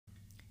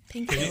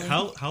Thank you.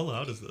 How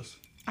loud is this?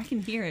 I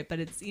can hear it, but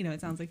it's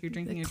it sounds like you're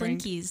drinking The a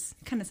drink. clinkies.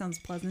 Kind of sounds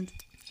pleasant.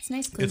 It's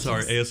nice clinkies. It's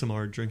our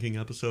ASMR drinking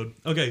episode.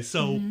 Okay,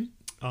 so,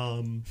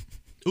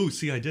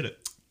 see, I did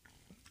it.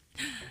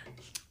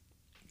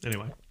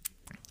 Anyway.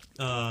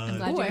 I'm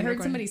glad Oh, you I heard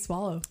recorded. somebody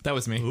swallow. That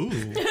was me. Ooh.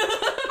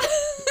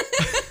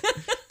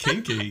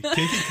 Kinky cupcake.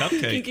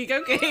 Kinky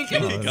cupcake.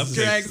 Kinky cupcakes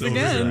Drags over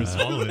again. here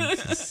swallowing.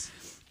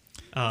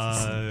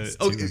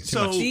 Okay,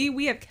 so See,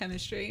 we have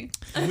chemistry.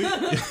 I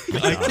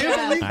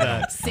can't believe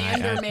that.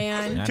 Sander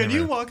Man. Can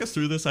you walk us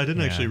through this? I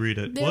didn't actually read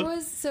it. There What?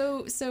 was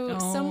Oh,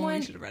 someone.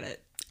 you should have read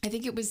it. I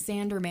think it was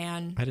Sander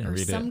Man. I didn't or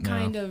read it, some no.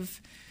 kind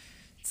of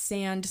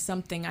sand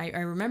something. I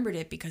remembered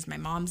it because my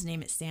mom's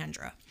name is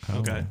Sandra.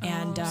 Okay.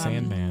 And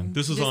Sandman.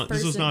 This is this on. This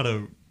is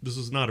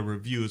person- not a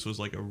review. This was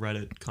like a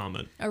Reddit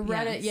comment. A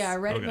Reddit, Yes. a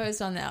Reddit Okay.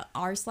 post on the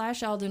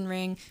r/Elden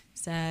Ring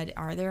said,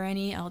 "Are there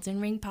any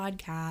Elden Ring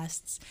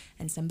podcasts?"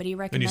 And somebody And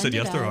recommended you said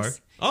yes, there are. us.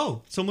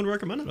 Oh, someone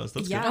recommended us.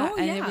 That's Yeah, Oh,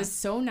 and yeah. it was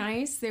so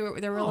nice. They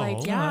were Oh,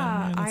 like,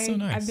 yeah, "Yeah, that's so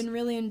nice. I've been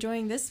really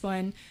enjoying this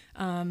one."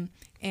 And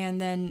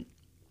then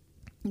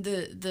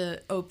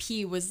the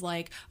OP was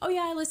like, "Oh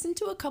yeah, I listened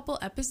to a couple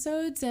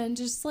episodes and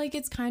just like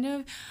it's kind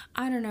of,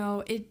 I don't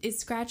know, it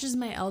scratches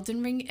my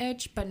Elden Ring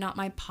itch, but not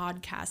my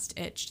podcast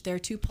itch. They're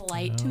too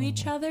polite to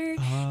each other.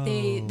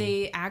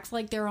 They act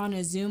like they're on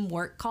a Zoom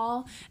work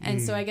call,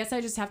 and so I guess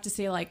I just have to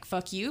say like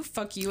fuck you, and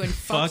fuck you."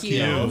 Fuck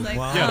you. Like,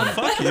 Yeah,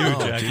 fuck you,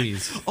 Oh, Jackie.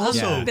 jeez. Also,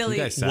 Yeah, Billy,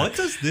 you guys suck. what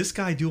does this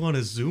guy do on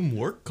his Zoom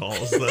work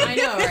calls? Though? I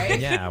know, right?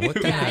 Yeah, what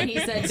the Yeah, heck? and he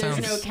said there's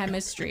no Sounds-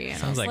 chemistry. And I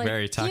Sounds was like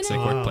very toxic you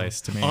know,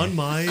 workplace to me. On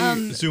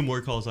my Zoom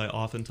work calls, I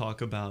often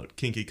talk about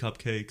kinky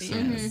cupcakes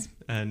Yes.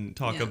 and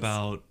talk Yes.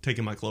 about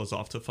taking my clothes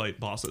off to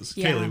fight bosses.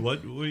 Yeah. Kaylee,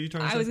 what are you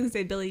trying to say? I was gonna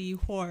say, Billy, you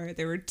whore.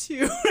 There were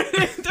two.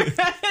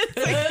 I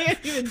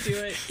can't even do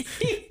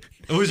it.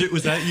 Oh,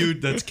 was that you?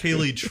 That's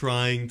Kaylee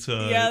trying to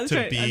Yeah, to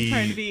I'm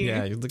trying to be.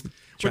 Yeah, you look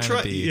We're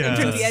trying to be. yeah. I'm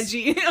trying to be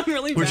edgy. I'm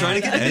really. We're bad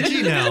trying to at get it.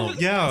 edgy now.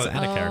 It's Yeah.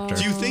 out of character.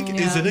 Do you think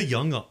is it a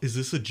young? Is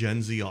this a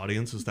Gen Z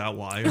audience? Is that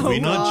why? Are we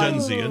not Gen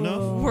Z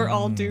enough? We're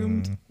all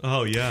doomed.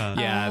 Oh yeah.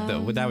 Yeah,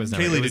 that was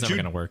never, Kaylee, it was did never you?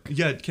 gonna work.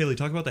 Yeah, Kaylee,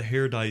 talk about the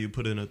hair dye you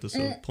put in at this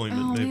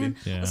appointment, maybe. Man.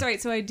 Yeah. Sorry.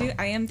 So I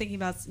am thinking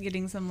about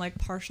getting some like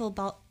partial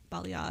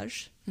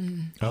balayage.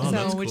 Oh, So,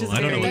 that's which cool. is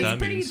I don't know very- what That's that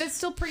pretty. means. That's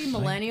still pretty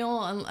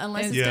millennial,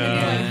 unless it's Yeah. gonna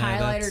be like Yeah,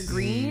 highlighter that's-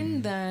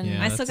 green. Then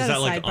Yeah. I still Is got that a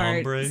like side part.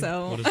 ombre?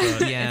 So What is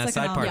that? Yeah, It's like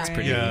side an part's ombre.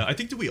 pretty. Yeah, I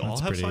think do we all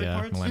That's have pretty side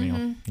parts?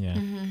 millennial. Yeah,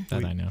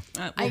 that I know.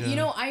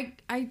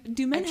 I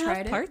do men I tried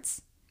have it.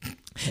 parts?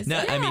 No,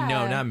 I mean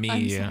no, not I'm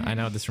me. sorry. I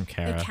know this from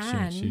Kara.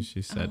 can.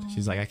 She said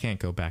she's like I can't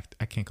go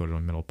to the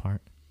middle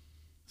part.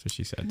 So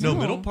she said. No, No.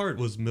 middle part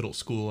was middle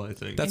school, I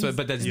think. That's what,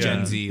 but that's Yeah.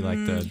 Gen Z,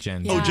 like the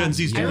Gen. Oh, Gen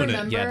Z's I doing it.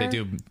 remember Yeah, they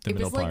do the it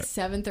middle was like part.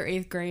 7th or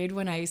 8th grade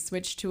when I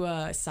switched to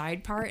a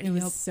side part, and it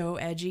was so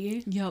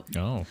edgy. Yep.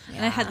 Oh,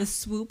 And I had the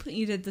swoop.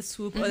 You did the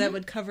swoop that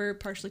would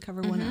partially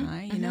cover one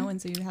eye, you know,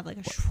 and so you'd have like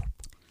a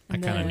I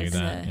kind of knew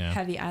that. Yeah.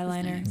 Heavy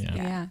eyeliner.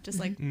 Yeah. just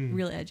like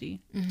real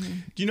edgy.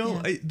 Do you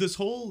know this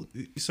whole?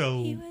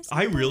 So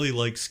I really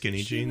like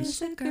skinny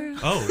jeans.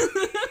 Oh,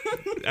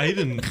 I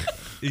didn't.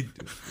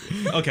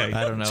 Okay,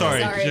 I don't know.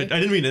 Sorry, Sorry. I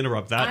didn't mean to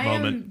interrupt that I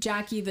moment. am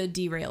Jackie the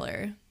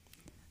derailer.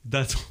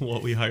 That's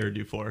what we hired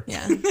you for.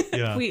 Yeah.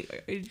 Yeah. Wait,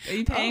 are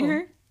you paying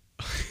her?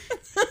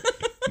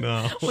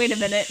 No. Wait a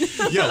minute.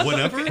 Yeah.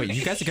 Whenever. Wait,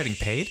 you guys are getting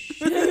paid?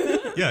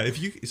 Yeah. If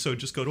you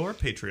just go to our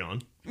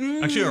Patreon.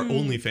 Actually, our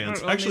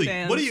OnlyFans. Our Actually,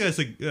 OnlyFans. what do you guys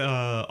think,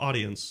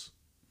 audience?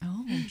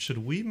 Oh. Should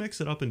we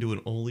mix it up and do an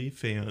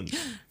OnlyFans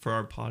for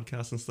our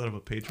podcast instead of a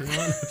Patreon?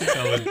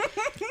 I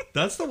think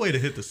that's the way to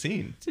hit the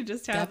scene. To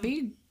just That'd have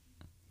be.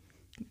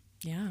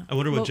 Yeah. I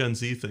wonder what Gen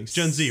Z thinks.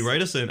 Gen Z,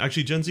 write us in.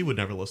 Actually, Gen Z would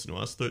never listen to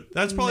us.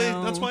 That's probably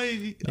No. that's why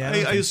Yeah, I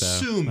I don't think so.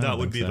 assume I that don't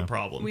would think be the so.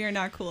 problem. we are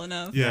not cool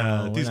enough. Yeah,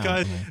 No, we're these not.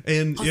 guys.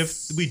 And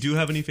if we do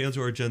have any fans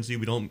who are Gen Z,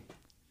 we don't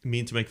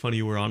mean to make fun of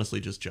you. We're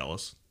honestly just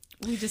jealous.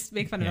 We just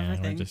make fun of Yeah, we're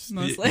everything just-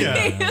 mostly.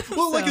 Yeah.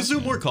 Well, like a So-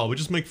 Zoom work call, we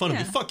just make fun of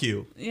you. Yeah. Fuck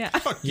you. Yeah.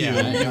 Fuck Yeah, you,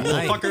 I know. you little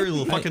I- fucker,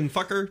 little fucking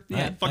fucker.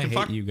 Yeah. I Fucking hate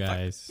fuck. you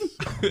guys.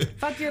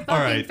 Fuck your fucking All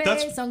right, face,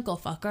 that's- Uncle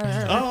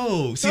Fucker.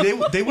 Oh, see,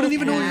 they wouldn't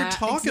even know what Yeah, you're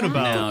talking exactly.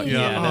 about. No,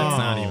 yeah, that's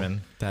not Oh.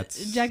 even.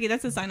 That's Jackie,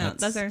 that's a sign out.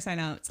 That's- That's our sign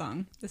out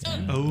song. This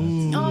one.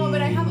 Oh. Oh,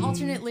 but I have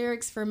alternate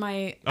lyrics for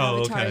my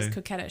Oh, avatar is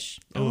okay. coquettish.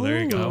 Oh,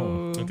 there you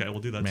go. Ooh. Okay, we'll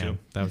do that man, too.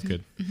 that was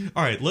good.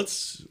 All right,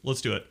 let's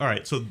do it. All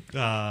right, so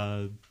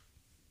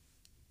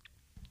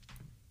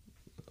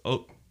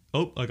oh,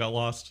 I got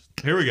lost.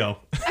 Here we go.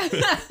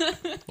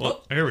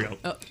 Well, here we go.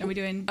 Oh, Are we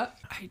doing?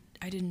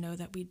 I didn't know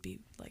that we'd be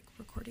like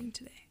recording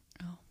today.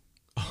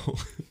 Oh,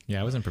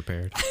 Yeah, I wasn't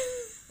prepared.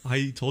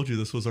 I told you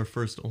this was our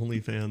first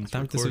OnlyFans I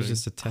thought recording. this was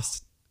just a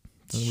test.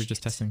 We were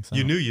just testing. So.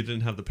 You knew you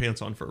didn't have the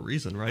pants on for a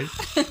reason, right?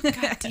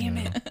 God damn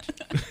it.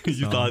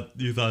 you thought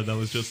that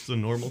was just a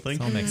normal thing.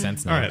 It all makes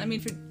sense now. All right. I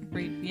mean, for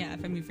yeah,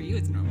 if I mean for you,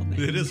 it's a normal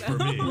thing. It is for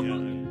me.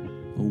 Yeah.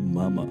 Oh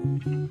mama,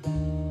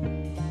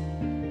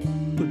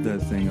 put that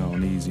thing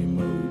on easy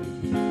mode.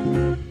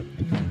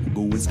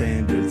 Going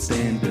standard,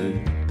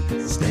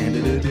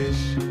 standard a dish.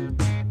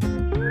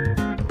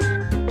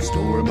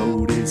 Story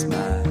mode is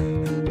my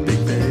big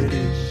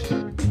fetish.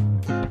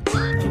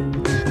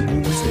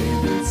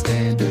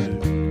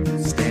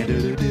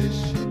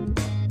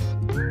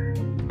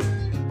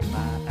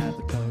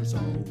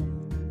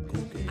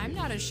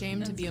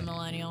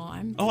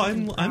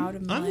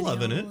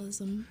 loving it.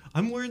 Y'allism.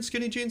 I'm wearing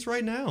skinny jeans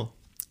right now.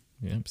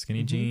 Yep,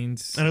 skinny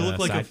jeans. And I look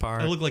like side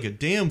part. I look like a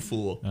damn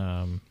fool.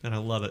 And I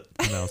love it.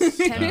 What else?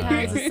 10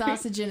 pounds of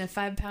sausage in a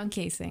 5-pound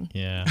casing.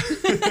 Yeah.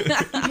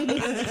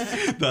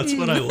 That's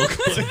what I look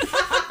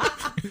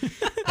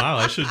like. Wow,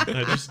 I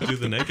just do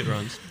the naked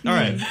runs. All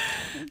right.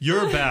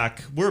 You're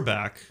back. We're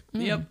back.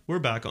 Yep. We're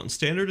back on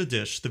Standard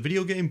Edition, the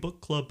video game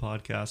book club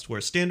podcast where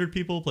standard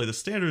people play the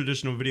standard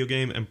edition of a video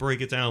game and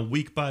break it down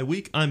week by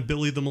week. I'm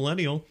Billy the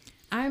Millennial.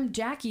 I'm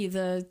Jackie,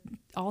 the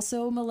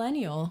also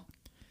millennial.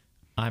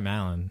 I'm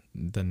Alan,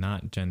 the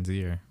not Gen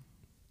Zer.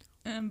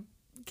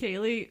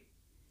 Kaylee,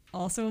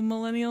 also a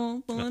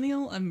millennial.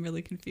 I'm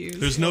really confused.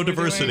 There's no what we're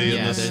diversity doing.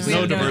 in this. there's There's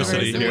no no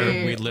diversity diversity.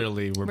 here. We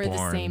literally were We're the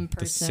born same the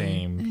person.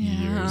 same Yeah.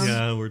 years.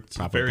 Yeah, we're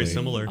Probably. very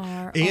similar.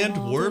 Are And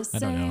all we're the I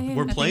don't know. same.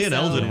 we're playing so.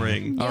 Elden Yeah.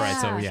 Ring, All right,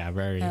 so Yeah. yeah,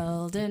 very.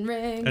 Elden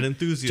Ring. an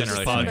enthusiast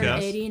Generation Number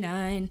podcast.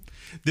 89.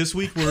 This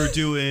week we're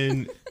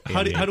doing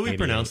how do we 88.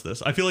 pronounce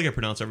this? I feel like I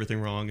pronounce everything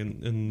wrong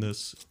in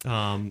this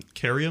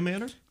Carrion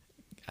Manor.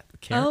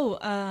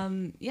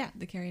 Yeah,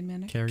 the Carrion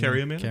Manor.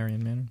 Carrion Manor?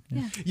 Carrion Manor.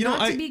 Yeah. You know,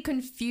 Not to I be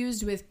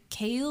confused with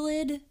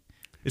Caelid. it's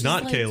Just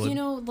not like, Caleb. You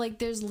know, like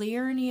there's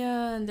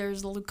Liurnia and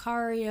there's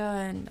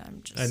Lucaria, and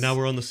I'm just. And now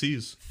we're on the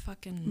seas.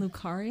 fucking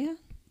Lucaria?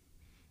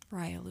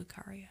 Raya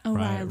Lucaria. Oh,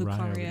 Raya,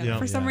 Lucaria. yeah.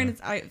 For some Yeah.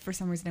 reason, for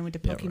some reason, I went to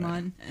Yeah,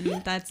 Pokemon, and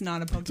that's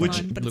not a Pokemon,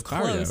 Which- but it's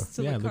Lucario. close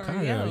to Yeah, Lucario.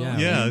 Lucario,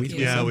 yeah.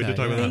 Yeah, we did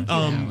talk about Thank that. you,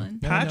 Alan.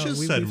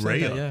 Patches said we've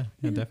Raya. that,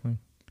 yeah, definitely.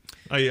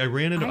 I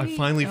ran into. I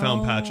finally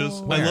found Patches.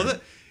 I Where? love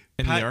it.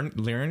 In Pat-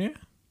 Liurnia?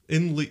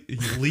 In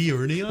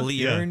Liurnia?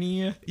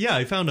 Liurnia? Yeah,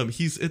 I found him.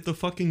 He's at the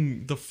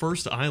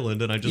first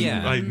island, and I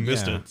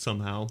missed Yeah. it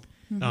somehow.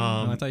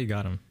 Oh, I thought you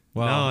got him.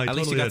 Well, No, I at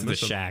least totally you got had to the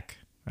missed him. shack.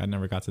 I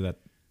never got to that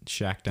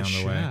shack down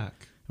the way.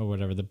 Shack. Or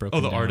whatever, the broken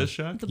Oh, the down. artist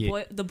shack.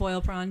 The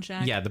boil prawn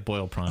shack. Yeah, the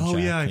boiled prawn Oh,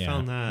 shack. yeah, I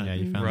found that. Yeah,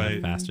 you found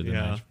Right, that faster than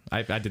yeah.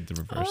 I did the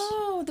reverse.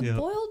 Oh, the Yeah.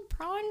 boiled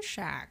prawn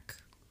shack.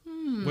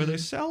 Where they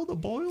sell the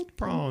boiled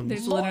prawns.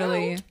 There's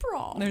literally Boiled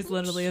prawns. there's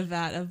literally a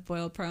vat of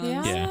boiled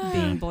prawns Yeah.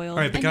 being boiled. All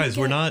right, but And you guys,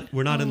 we're get-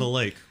 not in the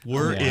lake.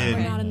 We're Yeah. in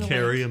We're not in the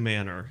Carrion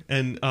Manor.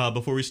 And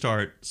before we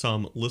start,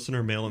 some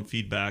listener mail and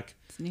feedback.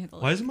 So you have to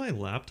Why isn't my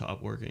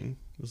laptop working?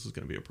 This is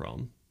going to be a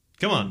problem.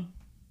 Come on,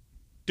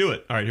 do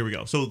it. All right, here we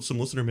go. So some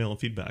listener mail and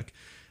feedback.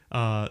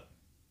 I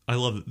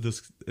love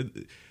this.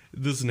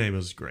 This name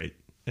is great,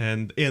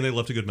 and they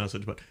left a good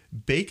message. But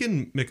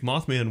Bacon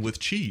McMothman with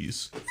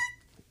cheese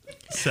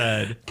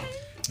said.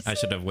 I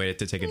should have waited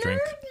to take a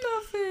drink.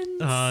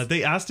 Muffins.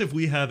 They asked if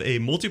we have a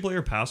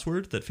multiplayer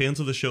password that fans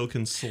of the show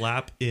can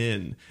slap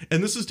in,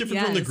 and this is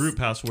different from the Yes. group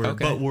password,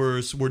 Okay. but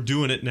we're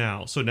doing it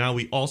now. So now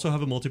we also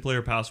have a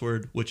multiplayer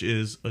password, which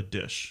is a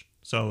dish.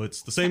 So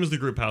it's the same as the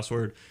group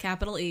password,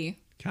 capital E.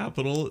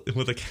 capital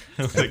with a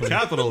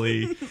capital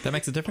E. That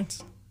makes a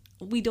difference.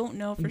 We don't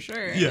know for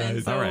sure. Yeah, And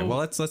it's- so All right, well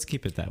let's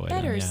keep it that way.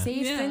 Better then, yeah.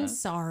 safe Yeah. than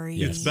sorry.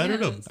 It's better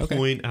to Yes. Okay.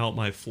 point out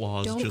my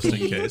flaws Don't just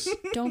be, in case.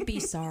 Don't be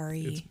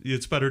sorry.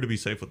 It's better to be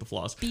safe with the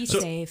flaws. Be So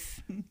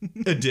safe.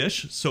 a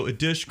dish. So a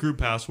dish group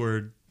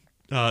password.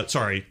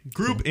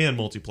 Group and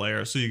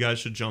multiplayer. So you guys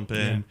should jump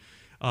in.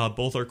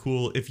 Both are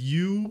cool. If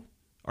you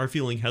are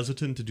feeling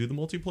hesitant to do the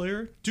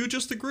multiplayer, do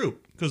just the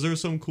group because there's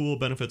some cool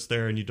benefits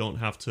there, and you don't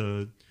have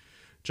to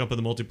jump in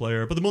the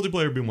multiplayer. But the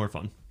multiplayer would be more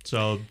fun.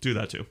 So do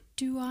that too.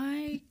 Do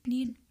I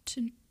need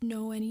to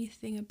know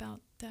anything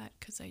about that?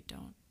 Because I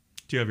don't.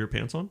 Do you have your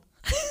pants on?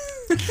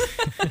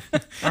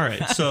 All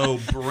right. So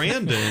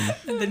Brandon.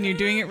 then you're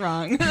doing it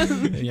wrong.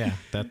 Yeah,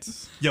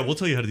 that's Yeah, we'll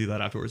tell you how to do that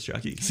afterwards,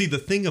 Jackie. See, the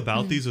thing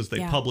about these is they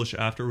Yeah. publish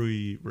after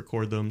we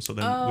record them, so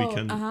then we Oh,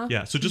 can. uh-huh.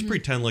 Yeah, so just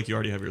pretend like you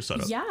already have your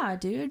setup. Yeah,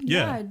 dude.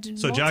 Yeah.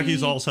 So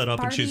Jackie's all set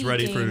up and she's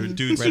ready for multi-party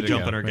dudes ready to to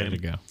jump go, in our ready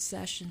game. to go.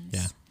 sessions.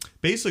 Yeah.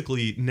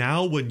 Basically,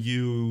 now when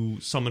you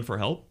summon for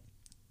help,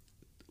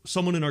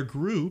 someone in our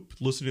group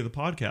listening to the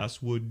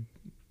podcast would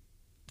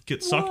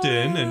get sucked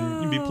in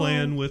and you'd be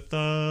playing with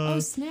Oh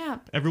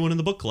snap! everyone in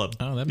the book club.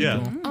 Oh, that'd be yeah.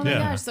 cool. Oh my Yeah.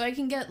 gosh! So I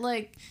can get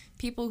like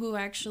people who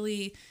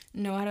actually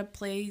know how to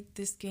play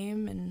this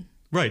game, and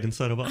Right,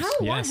 instead of us. I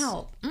don't want Yes.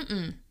 help.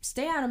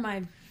 Stay out of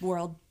my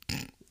world.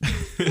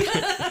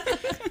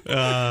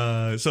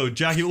 So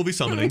Jackie will be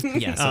summoning.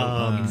 Yeah,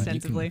 so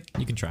Extensively.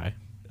 You can try.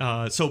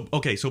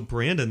 So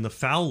Brandon, the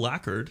foul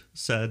lacquered,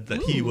 said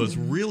that he was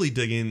really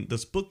digging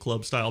this book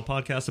club style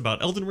podcast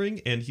about Elden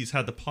Ring, and he's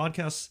had the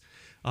podcast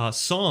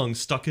song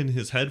stuck in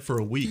his head for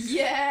a week.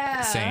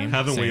 Yeah. Same.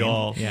 Haven't we same.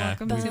 all? Yeah.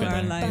 Welcome we've to been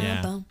our there. life.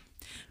 Yeah.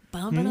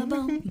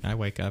 I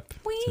wake up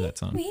to that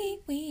song.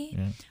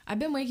 Yeah. I've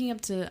been waking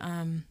up to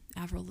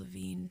Avril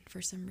Lavigne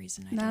for some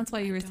reason. That's why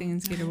you were singing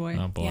Skater Boy.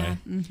 Oh boy.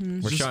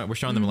 Yeah. We're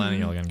showing the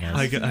millennial again,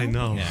 guys. I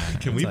know. Yeah,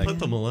 Can it's we like- put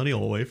the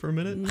millennial away for a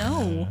minute?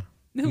 No.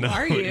 Who No,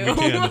 are we you?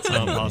 can't. It's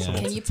not possible.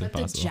 Can you It's put the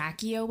impossible.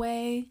 Jackie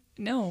away?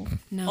 No.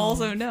 No.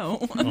 Also,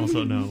 no.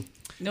 Also, no.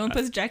 No one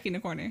puts Jackie in a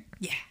corner.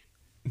 Yeah.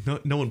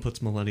 No one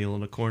puts millennial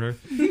in a corner.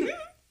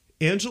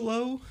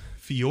 Angelo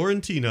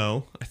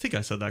Fiorentino, I think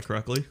I said that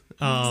correctly.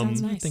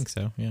 Sounds nice. I think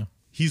so. Yeah.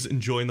 He's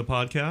enjoying the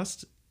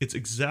podcast. It's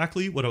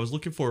exactly what I was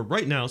looking for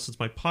right now since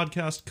my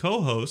podcast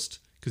co-host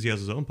because he has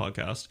his own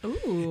podcast,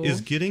 Ooh. is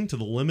getting to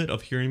the limit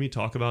of hearing me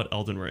talk about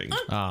Elden Ring.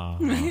 Oh,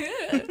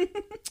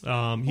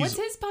 What's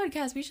his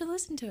podcast? We should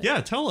listen to it.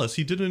 Yeah, tell us.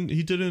 He didn't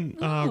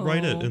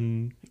write it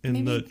in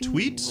Maybe the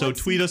tweet. So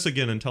tweet us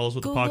again and tell us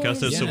what the Google podcast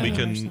is his so we name or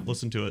can something.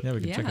 listen to it. yeah,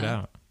 we can check it Yeah.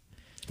 out.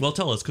 Well,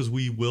 tell us because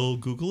we will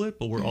Google it,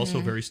 but we're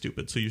also very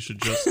stupid. So you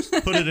should just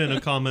put it in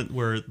a comment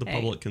where the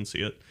public can see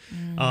it.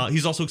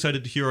 He's also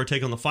excited to hear our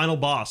take on the final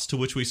boss, to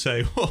which we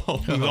say,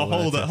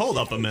 hold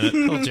up a minute.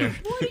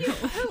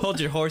 Hold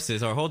your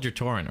horses or hold your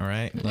torrent. All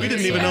right. We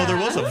didn't even know there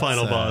was a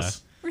final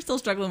boss. We're still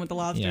struggling with the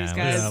lobsters, Yeah,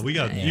 guys.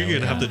 You're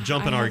gonna have to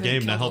jump in I our haven't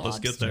game to killed help a us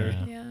get lobster.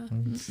 there. Yeah.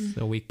 It's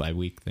a week by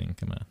week thing.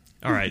 Come on.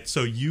 All right,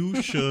 so you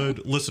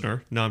should,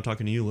 listener, now I'm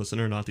talking to you,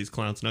 listener, not these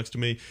clowns next to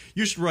me.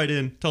 You should write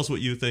in, tell us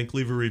what you think,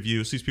 leave a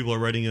review. So these people are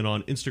writing in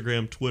on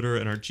Instagram, Twitter,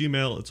 and our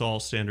Gmail. It's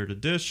all standard a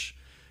dish.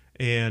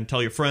 And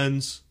tell your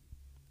friends.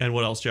 And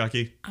what else,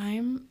 Jackie?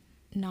 I'm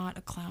not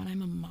a clown.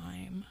 I'm a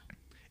mime.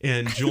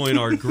 And join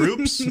our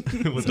groups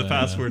with the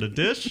password a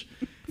dish.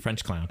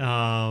 French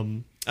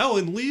clown.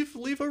 And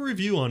leave a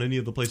review on any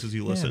of the places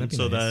you listen that'd be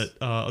so nice.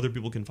 that other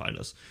people can find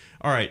us.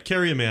 All right,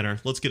 Carrion Manor.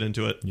 Let's get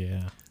into it.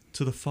 Yeah.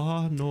 To the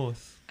far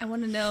north. I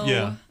want to know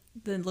Yeah.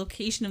 the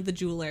location of the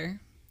jeweler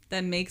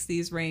that makes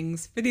these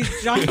rings for these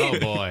giant Oh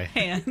boy.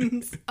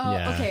 hands Oh,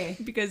 Yeah. okay.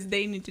 because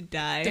they need to The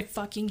die.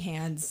 fucking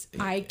hands.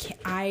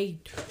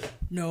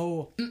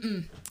 No.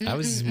 I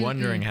was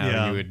wondering how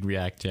Yeah. you would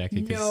react,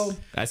 Jackie. 'cause No.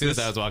 As soon as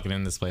I was walking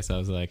in this place, I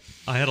was like,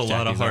 I had a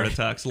lot of Jackie's heart already-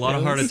 attacks. A lot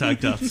of heart attack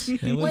deaths.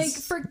 it was, Like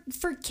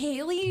for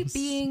Kaylee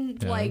being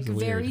yeah, like it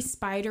was very weird.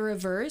 spider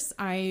averse,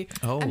 I'm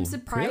Oh,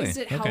 surprised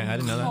really? at how Okay, I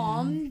didn't know that.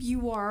 calm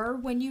you are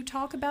when you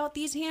talk about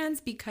these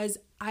hands because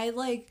I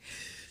like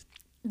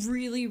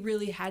really,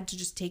 really had to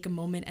just take a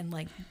moment and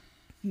like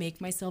make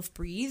myself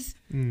breathe.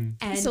 And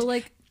So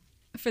like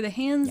for the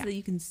hands Yeah. that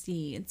you can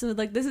see, and so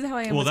like this is how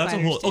I am. Well, with that's a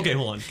spiders, whole. too. Okay,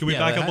 hold on. Can we Yeah,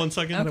 back but up 1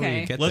 second? how do we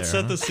Okay. get Let's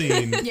there, set the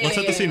huh? scene. Let's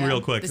set the scene real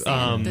quick. The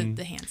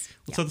hands.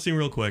 Let's set the scene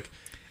real quick.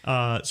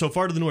 So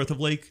far to the north of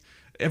Lake,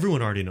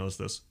 everyone already knows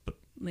this, but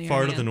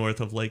far to Liurnia. the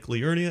north of Lake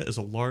Liurnia is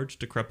a large,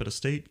 decrepit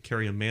estate,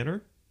 Carrion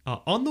Manor.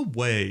 On the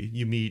way,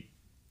 you meet.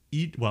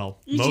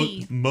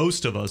 E.G.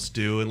 Most of us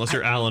do, unless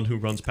you're Alan who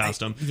runs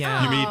past him.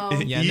 Yeah. You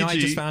meet yeah, E.G. no, I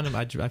just found him.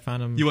 I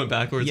found him. You went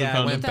backwards Yeah, and I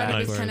found went him. Thought it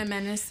was backward. kind of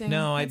menacing.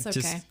 No, It's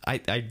okay.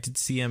 I did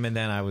see him, and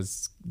then I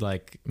was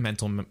like,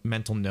 mental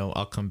note,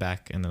 I'll come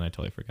back, and then I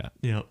totally forgot.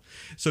 Yeah.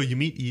 So you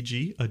meet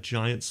E.G., a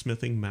giant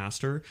smithing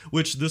master,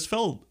 which this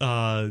felt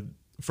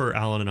for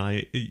Alan and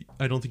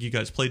I don't think you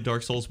guys played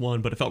Dark Souls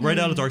 1, but it felt right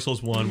out of Dark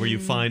Souls 1 where you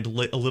find a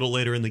little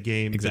later in the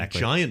game Exactly.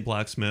 the giant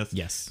blacksmith,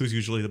 Yes. who's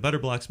usually the better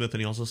blacksmith,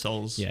 and he also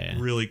sells Yeah.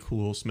 really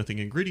cool smithing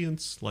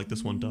ingredients like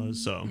this one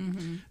does. So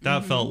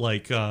that felt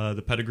like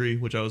the pedigree,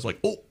 which I was like,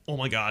 oh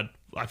my god,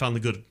 I found the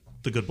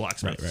good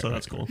blacksmith. Right, So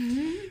that's cool.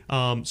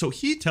 So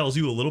he tells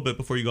you a little bit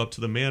before you go up to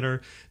the manor.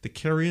 The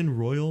Carrion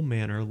Royal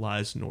Manor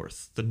lies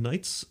north. The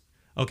knights.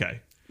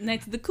 Okay.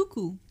 Knights of the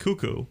Cuckoo.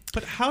 Cuckoo.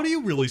 But how do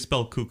you really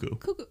spell cuckoo?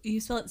 Cuckoo. You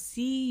spell it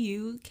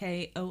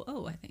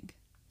Cukkoo, I think.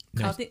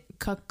 Nice.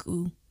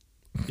 Cuckoo.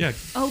 Yeah.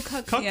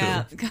 Cuckoo. Cuckoo.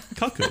 Yeah.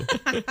 Cuckoo.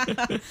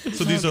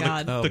 So these are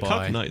God. the Oh,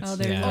 Cuck boy. Knights. Oh,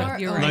 there's Yeah.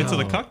 you're Knights right.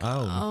 of the Cuck?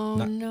 Oh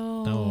not-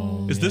 no.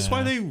 no. Is this why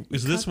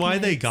Yeah.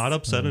 they Knights. got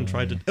upset and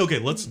tried to? Okay,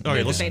 let's. All right,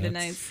 Yeah, let's. the Beta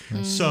Knights.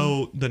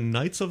 So the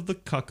Knights of the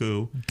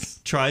Cuckoo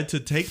tried to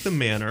take the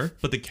manor,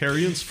 but the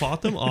Carrions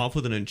fought them off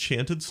with an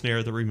enchanted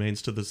snare that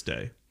remains to this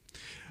day.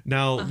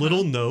 Now,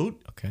 little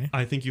note. Okay.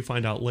 I think you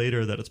find out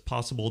later that it's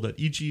possible that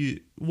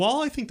E.G.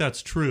 While I think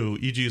that's true,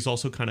 E.G. is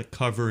also kind of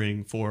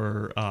covering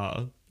for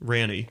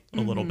Ranny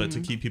a little bit to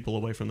keep people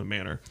away from the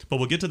manor. But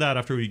we'll get to that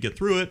after we get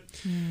through it.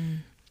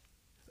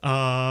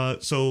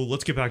 So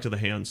let's get back to the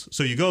hands.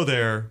 So you go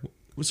there.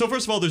 So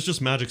first of all, there's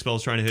just magic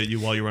spells trying to hit you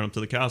while you run up to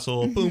the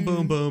castle. Boom,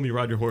 boom, boom. You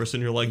ride your horse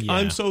and you're like, Yeah.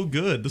 I'm so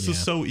good. This is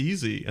Yeah. so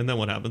easy. And then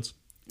what happens?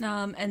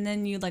 And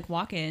then you like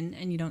walk in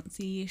and you don't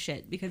see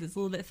shit because it's a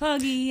little bit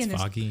foggy and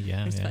there's Foggy,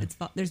 yeah.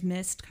 there's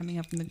mist coming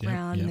up from the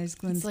ground yep. and there's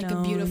glintstones. It's like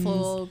a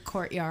beautiful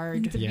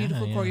courtyard. It's a Yeah,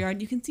 beautiful yeah.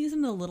 courtyard. You can see some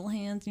of the little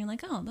hands and you're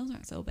like, oh, those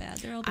aren't so bad.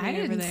 They're all the I way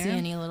over didn't there. see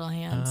any little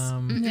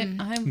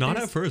hands. Not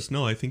at first.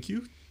 No, I think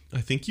you.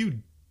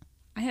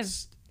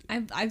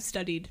 I've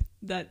studied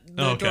the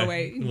Okay.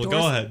 doorway. Well, doors,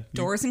 go ahead.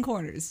 Doors and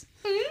corners.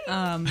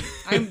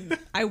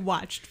 I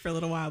watched for a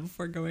little while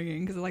before going in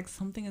because like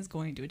something is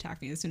going to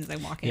attack me as soon as I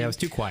walk in. Yeah, it was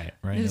too quiet,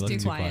 right? It was looked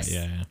too quiet.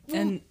 Yeah.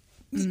 And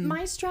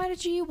My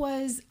strategy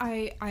was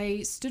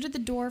I stood at the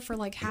door for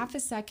like half a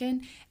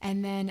second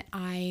and then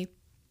I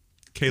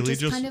Kaylee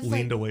Just just kind of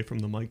leaned like- away from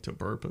the mic to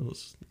burp. I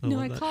no,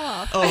 love I that.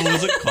 coughed. Oh,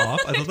 was it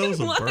cough? I thought that was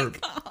a burp.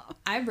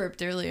 I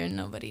burped earlier and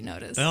nobody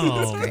noticed.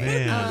 Oh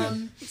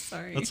man,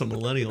 Sorry. that's some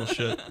millennial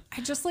shit. I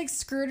just like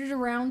skirted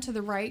around to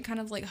the right, kind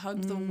of like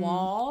hugged the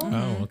wall.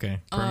 Oh, okay.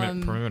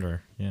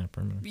 Perimeter. Yeah,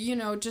 perimeter. You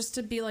know, just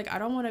to be like, I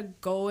don't want to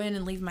go in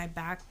and leave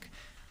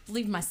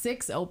my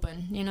six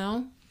open, you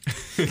know?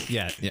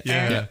 Yeah. For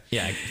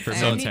I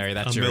military, need-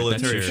 that's A your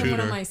military that's From your,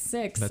 one of my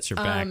six. that's your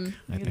back.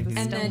 I think. the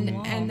and stone then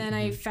wall. and then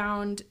I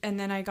found and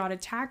then I got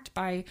attacked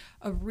by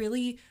a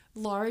really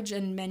large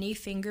and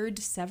many-fingered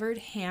severed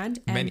hand.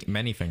 And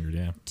Many fingered,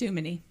 yeah. Too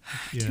many.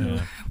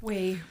 Yeah.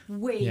 way,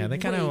 Yeah, they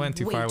kind of went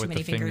too far with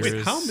the fingers.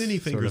 Wait, how many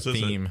fingers sort of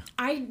is it? theme.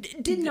 I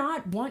did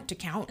not want to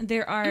count.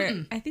 There are,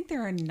 I think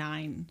there are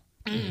 9.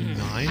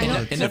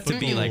 9? Enough to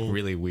be like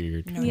really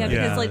weird. No. Yeah,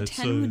 because like it's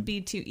 10 would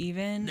be too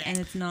even, and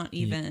it's not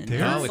even.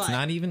 There- Oh, it's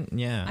not even.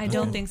 Yeah. I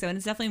don't think so, and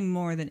it's definitely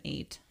more than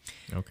 8.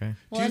 Okay.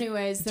 Well,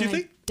 anyways, do then you I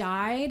think-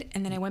 died,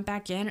 and then I went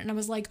back in, and I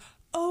was like,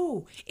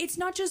 oh, it's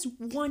not just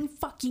one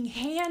fucking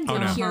hand in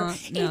no. here.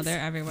 No, It's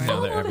they're everywhere. No,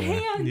 full they're of everywhere.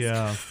 hands.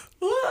 Yeah.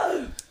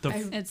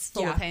 It's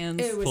full of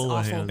hands. It was Full of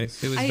awful.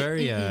 hands. It was I-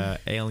 very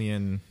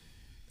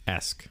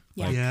Alien-esque.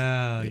 Yeah.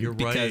 Yeah, you're right.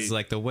 Because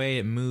like the way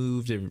it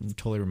moved, it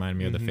totally reminded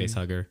me of the face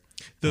hugger.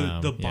 The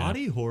Yeah.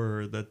 body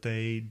horror that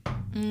they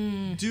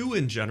do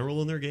in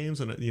general in their games,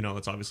 and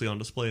it's obviously on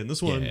display. And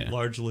this one Yeah.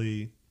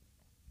 largely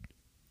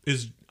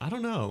is, I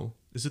don't know,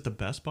 is it the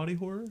best body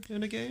horror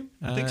in a game?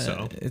 I think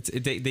so.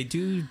 They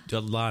do a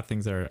lot of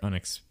things that are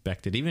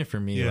unexpected, even for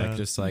me. Yeah. Like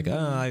just like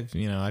I've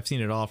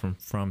seen it all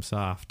from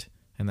Soft,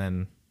 and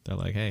then they're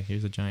like, hey,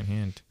 here's a giant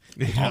hand.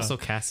 It Yeah. also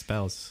cast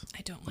spells.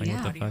 I don't like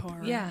Yeah. body What the fuck?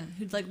 horror. Yeah,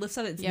 who like lifts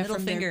up its Yeah, middle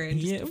from their- finger and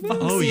just Yeah. fucks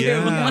Oh you.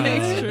 yeah,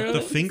 Like,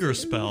 the finger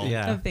spell.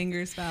 Yeah. a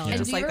finger spell. Yeah. And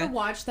Just do you like ever that.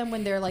 watch them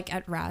when they're like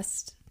at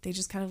rest? They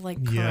just kind of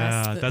like caress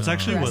Yeah, the, that's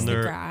actually caress when the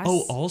they're. grass.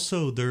 Oh,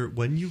 also they're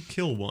when you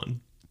kill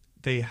one,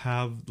 they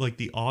have like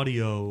the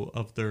audio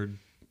of their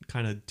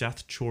kind of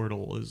death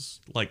chortle is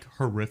like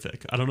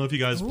horrific. I don't know if you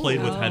guys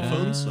played with Ooh.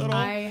 headphones at all.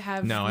 I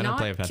have No, I don't not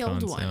play with killed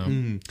headphones.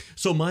 one. No.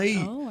 So my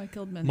Oh, I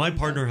killed men. my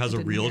partner has a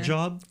real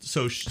job,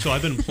 so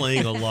I've been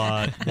playing a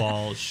lot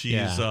while she's.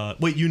 Yeah.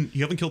 Wait, you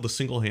haven't killed a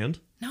single hand?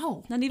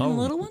 No, Not even Oh.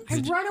 little ones. I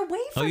run away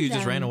from Oh, you them.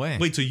 just ran away.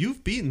 Wait, so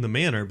you've beaten the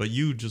manor, but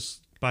you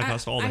just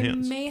bypassed all the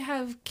hands. I may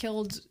have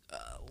killed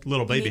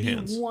Little baby maybe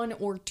hands. one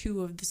or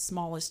two of the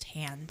smallest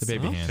hands. The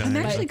baby Okay. hand. I'm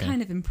actually Okay.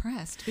 kind of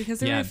impressed because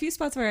there were Yeah. a few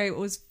spots where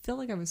I felt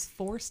like I was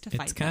forced to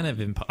fight. It's kind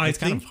them. of I it's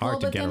kind of think- hard Well,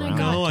 to but get then I around.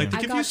 got- No, I I think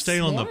if you got stay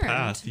on the swarmed,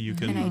 path, you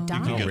can and I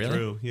died. get Really?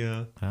 through.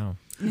 Yeah. Oh.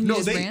 And you No,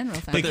 just they ran real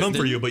fast. they come for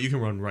there- you, but you can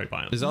run right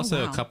by them. There's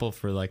also wow. a couple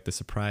for like the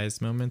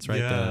surprise moments, right?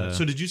 Yeah.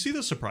 So did you see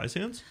the surprise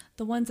hands?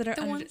 The ones that are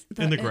The under, ones-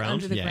 In the ground?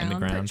 under the Yeah, in ground,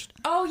 the ground. perched.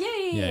 Oh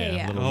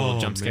yeah. Little Oh,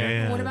 jump scare.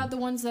 man. What about the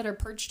ones that are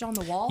perched on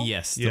the wall?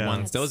 Yes, the Yeah.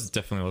 ones those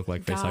definitely look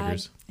like face God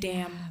huggers.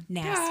 damn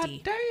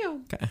nasty.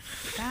 Damn.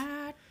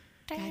 God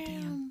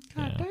damn.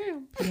 Yeah.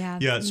 Yeah.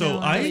 Yeah, so no,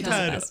 I those are the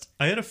had best.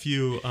 a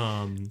few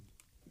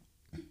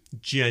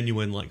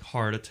genuine like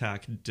heart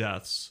attack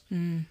deaths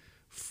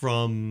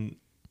from.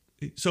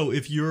 So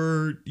if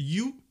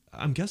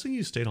I'm guessing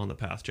you stayed on the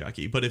path,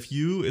 Jackie. But if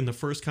you in the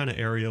first kind of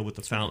area with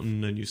the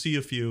fountain and you see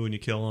a few and you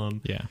kill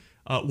them, Yeah.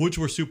 which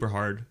were super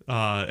hard,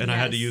 and I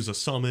had to Yes. use a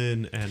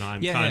summon, and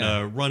I'm Yeah, kind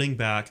of yeah. running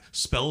back.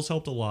 Spells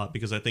helped a lot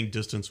because I think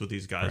distance with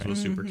these guys Right.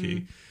 was super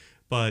key.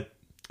 But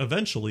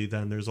eventually,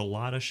 then there's a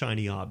lot of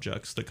shiny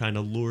objects that kind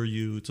of lure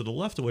you to the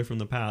left away from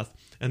the path,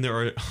 and there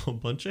are a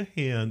bunch of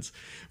hands.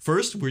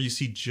 First, where you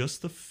see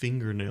just the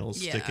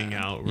fingernails Yeah. sticking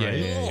out, Yeah, right?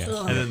 yeah.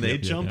 And then they Yep,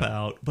 yep, jump yep.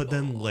 out. But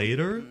then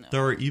later,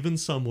 there are even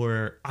some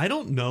where I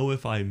don't know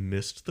if I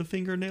missed the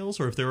fingernails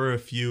or if there are a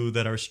few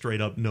that are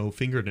straight up no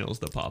fingernails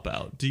that pop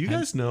out. Do you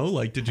guys know?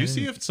 Like, did you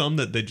see if some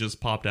that they just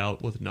popped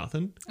out with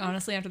nothing?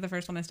 Honestly, after the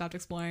first one, I stopped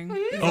exploring.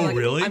 Oh, Like,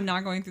 really? I'm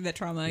not going through that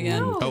trauma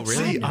again. No. Oh,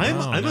 really? See, I'm a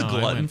No, I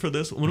glutton went- for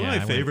this. One of Yeah, my I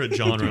went favorite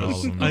through all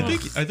genres. of them.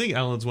 I think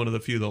Alan's one of the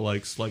few that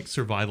likes like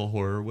survival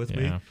horror with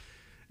me. Yeah.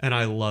 And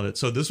I love it.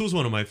 So this was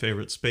one of my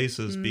favorite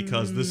spaces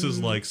because this is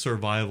like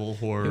survival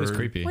horror. It was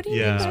creepy. What do you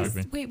Yeah. mean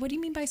by wait? What do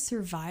you mean by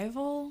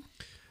survival?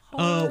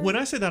 When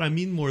I say that, I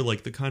mean more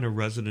like the kind of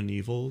Resident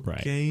Evil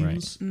Right,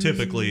 games.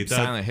 Typically, that,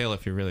 Silent Hill,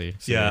 if you're really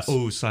yeah. serious.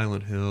 Oh,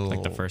 Silent Hill,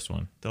 Like the first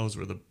one. Those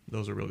were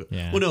real good.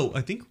 Yeah. Well, no,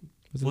 I think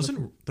Was it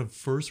wasn't the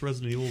first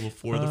Resident Evil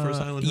before the first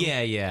Silent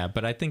Hill? Yeah,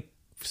 but I think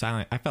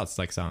I felt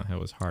like Silent Hill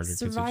was harder. 'cause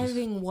it was just-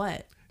 Surviving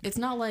what? It's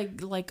not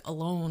like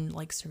alone,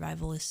 like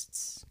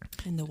survivalists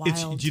in the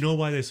It's, wild. do you know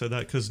why they said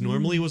that? Because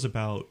normally it was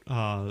about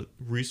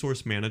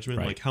resource management,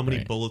 Right, like how many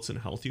right. bullets and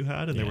health you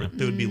had, and Yeah.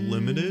 they would be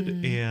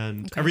limited,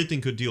 and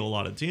everything could deal a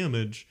lot of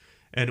damage,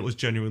 and it was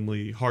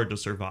genuinely hard to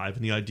survive.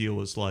 And the idea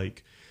was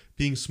like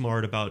being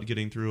smart about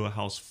getting through a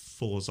house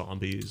full of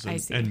zombies I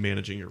see. and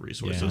managing your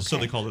resources. Yeah. So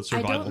Okay. they called it I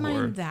survival don't mind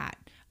horror. that.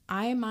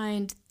 I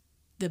mind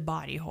the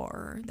body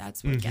horror.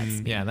 That's what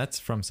gets me. Yeah, that's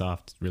from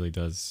Soft really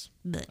does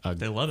Blech. a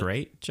They love it.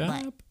 great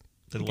job.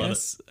 They I love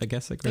guess, I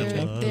guess a great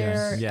They're, job.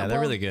 they're, Yeah, they're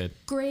well, really good.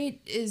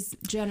 Great is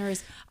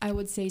generous. I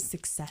would say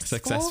successful.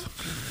 Successful.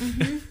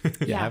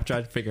 Yeah, Yeah. I've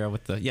tried to figure out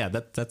what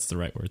that's the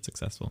right word,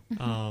 successful.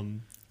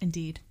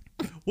 Indeed.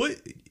 What?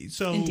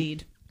 So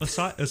Indeed.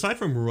 Aside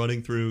from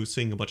running through,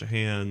 seeing a bunch of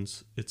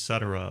hands,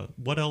 etc.,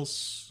 what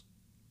else?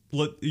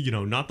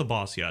 Not the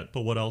boss yet,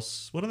 but what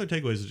else? What other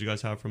takeaways did you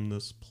guys have from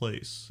this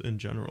place in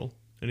general?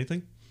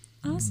 Anything?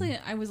 Honestly,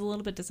 I was a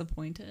little bit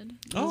disappointed.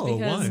 Oh,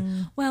 why?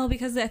 Well,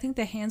 because I think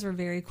the hands were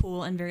very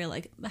cool and very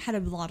had a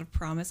lot of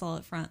promise all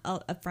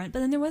up front, but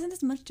then there wasn't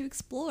as much to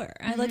explore.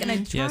 And I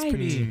tried Yeah, it's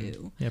pretty-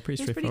 to. yeah,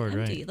 pretty It was straightforward,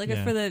 empty. right? Like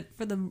Yeah.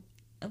 for the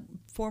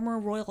former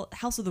royal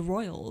House of the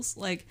Royals.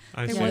 Like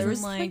I there see. wasn't there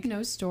was like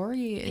no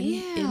story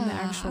in the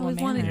actual I was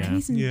wanting manor. give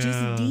me some Yeah. juicy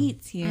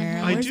deets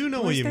here. I Where's- do know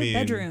what where's you their mean.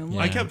 Bedroom. Yeah.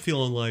 I kept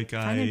feeling like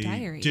Find a I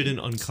diary. didn't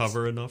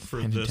uncover enough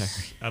for Find a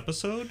this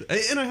episode,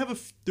 and I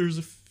have there's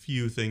a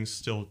few things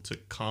still to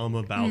come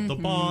about the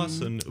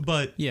boss,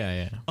 but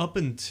Yeah. up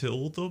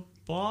until the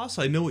boss,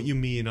 I know what you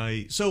mean.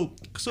 So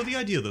the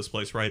idea of this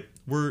place, right?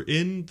 We're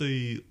in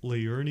the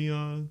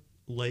Liurnia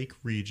Lake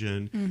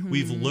region.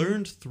 We've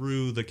learned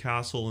through the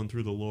castle and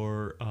through the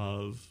lore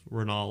of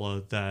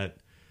Renala that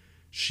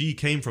she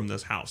came from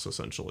this house,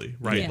 essentially,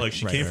 right? Yeah. Like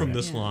she Right, came right, from right.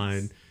 this Yes.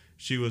 line.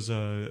 She was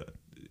a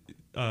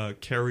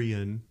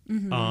Carrion,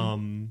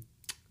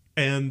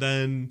 and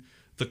then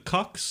the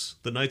Cucks,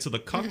 the Knights of the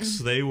Cucks,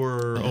 they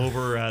were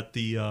over at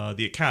the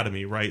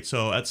academy, right?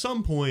 So at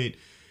some point,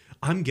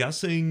 I'm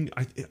guessing,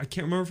 I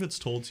can't remember if it's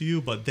told to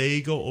you, but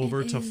they go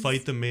over to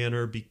fight the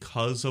manor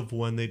because of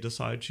when they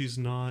decide she's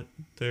not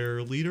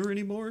their leader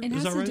anymore. It Is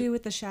has that to right? do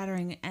with the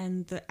shattering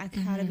and the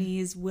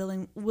Academy's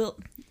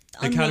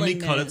The academy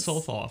cut unwillingness.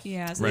 itself off.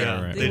 Yeah, so Right, they,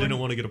 right. They were- didn't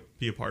want to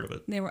be a part of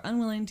it. They were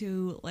unwilling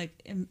to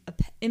like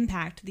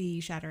impact the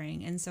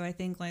shattering, and so I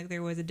think like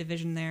there was a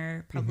division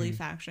there, probably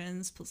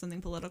factions, something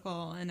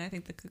political, and I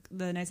think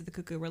the Knights of the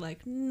Cuckoo were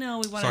like, no,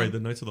 we want Sorry, the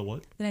Knights of the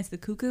what? the Knights of the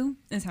Cuckoo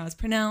is how it's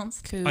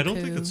pronounced. I don't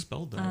think it's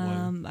spelled that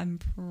way. I'm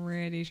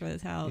pretty sure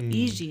that's how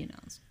EG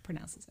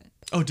pronounces it.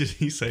 Oh, did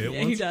he say it Yeah,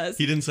 once? he does.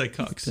 He didn't say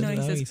Cucks. No, he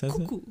that how says he says it?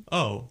 cuckoo.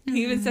 Oh,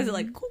 He even says it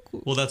like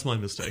cuckoo. well, that's my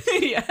mistake.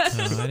 Yeah.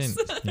 I didn't.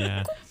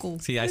 Yeah. Cuckoo.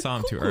 See, I saw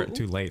him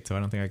too late, so I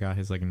don't think I got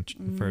his like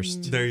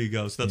first. There you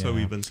go. So that's why Yeah.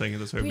 we've been saying it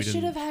this way. We should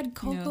didn't. have had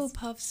Cocoa Yes.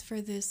 Puffs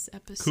for this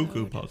episode.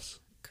 Cuckoo Puffs.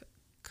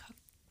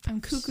 I'm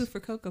cuckoo for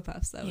Cocoa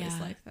Puffs, though. It's Yeah.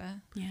 like that.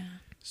 Yeah.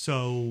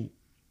 So,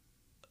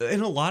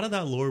 in a lot of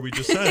that lore we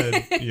just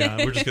said, yeah,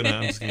 I'm just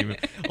gonna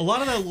a lot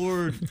of that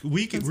lore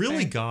we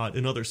really fair. got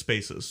in other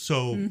spaces.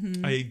 So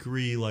I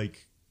agree.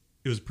 Like,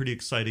 it was pretty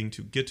exciting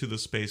to get to the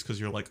space because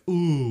you're like,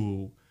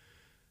 ooh,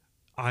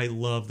 I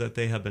love that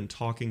they have been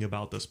talking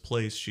about this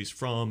place she's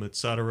from,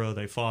 etc.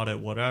 They fought it,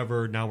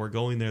 whatever. Now we're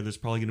going there. There's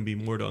probably going to be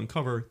more to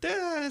uncover.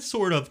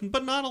 Sort of,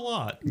 but not a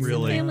lot,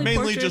 really. family Mainly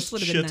portraits just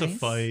would've shit been to nice.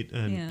 fight,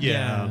 and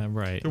Yeah. yeah,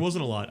 right. there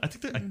wasn't a lot. I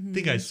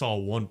think I saw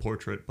one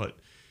portrait, but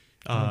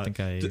I don't think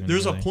I even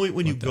there's a really point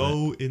when you looked at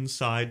go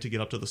inside to get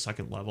up to the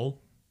second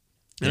level,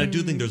 and I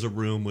do think there's a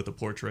room with a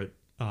portrait,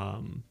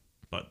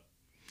 but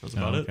that's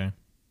about it. Okay.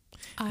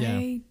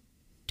 I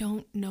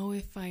don't know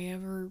if I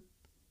ever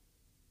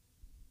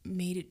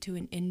made it to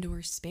an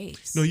indoor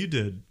space. No, you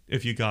did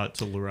if you got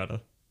to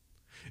Loretta.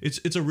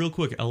 It's a real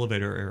quick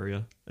elevator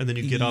area, and then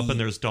you get up and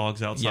there's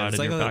dogs outside it's and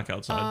like you're a- back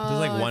outside. There's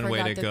like I one way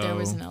forgot to that go. there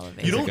was an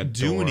elevator. You It's don't like a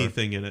do door.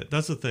 anything in it.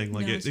 That's the thing.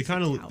 Like No, it it's just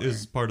kind a of tower.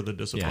 is part of the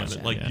disappointment.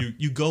 Gotcha, Like yeah.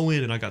 you go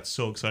in and I got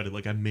so excited,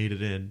 like I made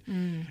it in,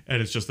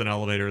 and it's just an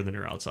elevator and then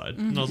you're outside.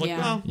 And I was like,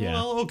 Yeah.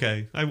 well,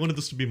 okay. I wanted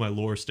this to be my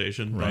lore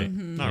station, Right.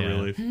 but not Yeah.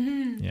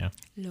 really. Yeah.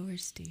 Lower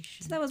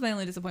station. So that was my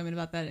only disappointment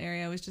about that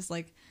area. I was just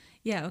like,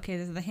 yeah, okay,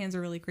 the hands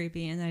are really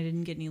creepy, and I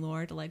didn't get any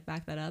lore to like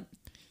back that up.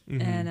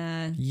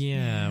 And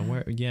Yeah.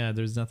 Where? Yeah.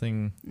 There's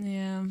nothing.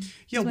 yeah,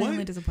 Yeah, that's my why-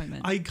 only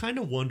disappointment. I kind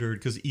of wondered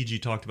because EG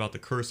talked about the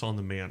curse on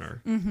the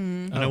manor,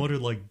 and I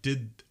wondered like,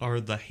 are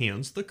the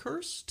hands the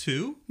curse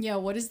too? Yeah,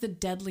 what is the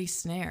deadly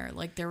snare?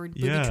 Like there were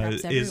booby Yeah,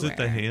 traps everywhere. is it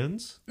the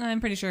hands? I'm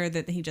pretty sure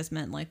that he just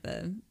meant like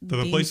the The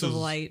beams places- of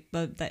light,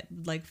 but that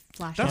like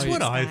flash. That's out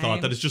what of the I sky.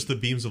 thought. That it's just the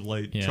beams of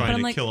light Yeah. But trying I'm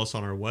to like, kill us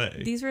on our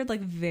way. These were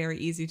like very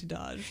easy to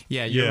dodge.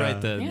 Yeah, you're Yeah.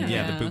 right. The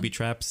Yeah. the booby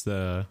traps.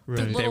 The Right.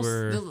 The They little,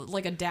 were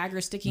like a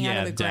dagger sticking out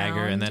yeah of the dagger,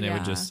 ground. and then it would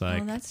Yeah. just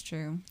like Oh, that's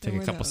true. take There a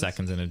were couple those.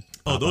 seconds and it.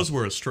 Oh, those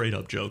were a straight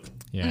up joke.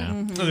 Yeah.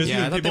 Oh, there's Yeah, I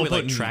even thought they people would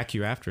like putting- track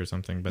you after or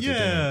something, but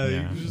Yeah, they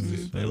didn't. you Yeah,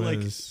 just- it like,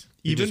 was,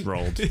 you even just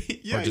rolled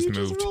yeah, or just you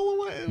moved. Just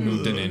roll away.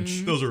 Moved an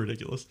inch. Those are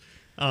ridiculous.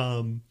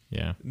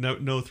 Yeah.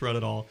 No threat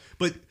at all.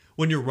 But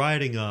when you're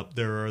riding up,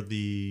 there are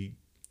the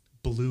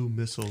blue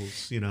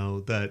missiles,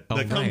 that Oh,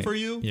 come right. for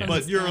you. Yeah.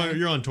 But From the you're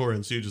sky. on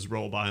Torrent, so you just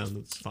roll by them.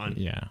 It's fine.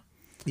 Yeah.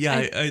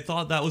 Yeah, I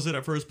thought that was it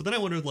at first, but then I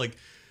wondered, like,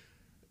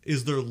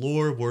 is there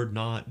lore we're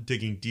not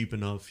digging deep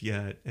enough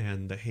yet,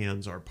 and the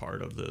hands are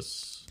part of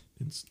this?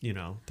 There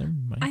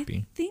might I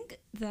be. think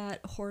that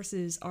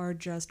horses are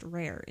just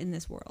rare in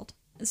this world.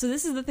 So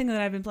this is the thing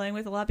that I've been playing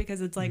with a lot because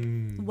it's like,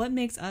 what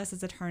makes us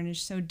as a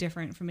Tarnished so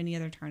different from any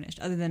other Tarnished,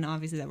 other than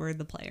obviously that we're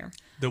the player.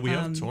 That we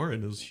have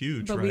Torrent is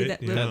huge, But right?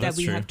 that that's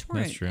we true. have That's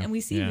Torrent, true. and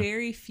we see Yeah.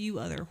 very few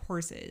other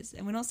horses,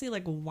 and we don't see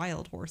like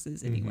wild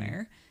horses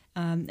anywhere.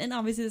 And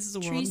obviously, this is a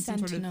world Tree in some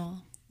sort of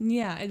Sentinel.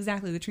 yeah,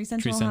 exactly. The Tree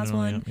Sentinel has Sentinel,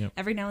 one. yep, yep.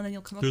 Every now and then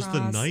you'll come There's the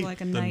across knight-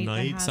 like a the knight.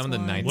 knight- that has some of the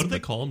one. knights- What do they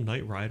call them?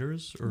 Night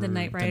Riders? Or The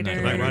Night Riders.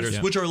 Night Riders,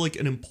 Yeah. which are like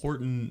an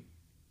important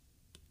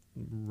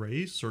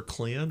race or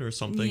clan or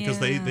something, because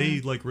they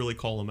Yeah. like really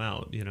call them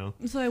out,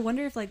 So I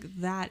wonder if like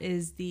that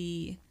is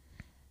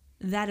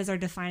our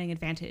defining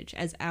advantage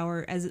as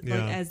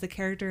the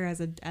character as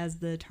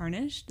the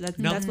Tarnished.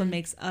 That's what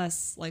makes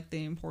us like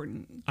the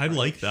important. I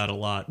like that a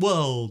lot.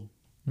 Well,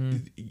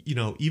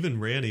 even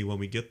Ranny, when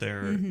we get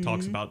there,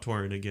 talks about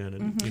touring again,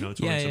 and touring's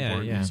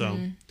important. Yeah. So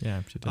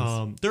Yeah, she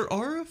does. there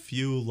are a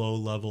few low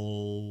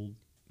level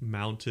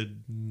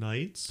mounted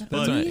knights,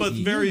 but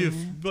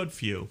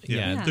few.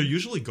 Yeah. They're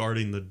usually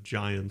guarding the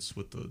giants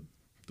with the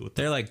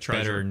They're like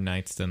treasure. better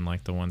knights than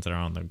like the ones that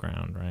are on the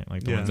ground, right?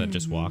 Like the ones that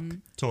just walk.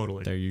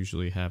 Totally. They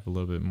usually have a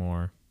little bit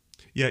more.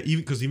 Yeah,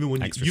 even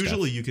when Extra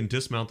usually stuff. you can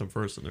dismount them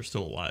first and they're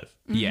still alive.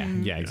 Yeah,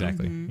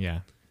 exactly.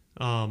 Yeah.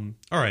 All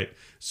right.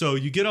 So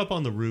you get up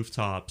on the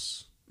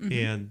rooftops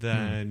and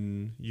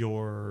then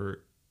you're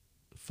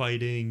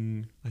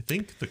fighting, I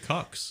think, the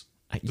cucks.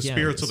 The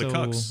spirits of the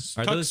cucks.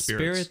 Are Cuck those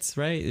spirits,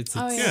 right? It's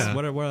yeah.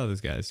 What are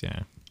those guys? Yeah.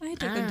 I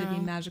took them to be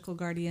magical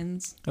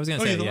guardians. I was gonna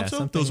say thought so?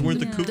 something. Those weren't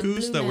the Yeah.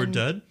 cuckoos The that blue were men.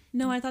 dead?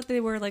 No, I thought they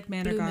were like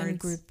Manor Blue Guard Men's.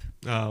 group.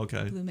 Oh,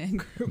 okay. Blue Man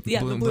group. Yeah,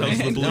 the Blue Blue That was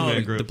Man. the Blue Man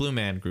No, group. the Blue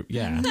Man group.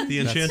 Yeah. The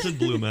enchanted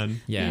blue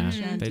men. Yeah.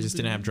 enchanted They just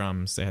didn't blue have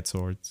drums. They had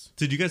swords.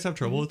 Did you guys have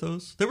trouble with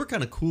those? They were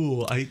kind of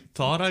cool. I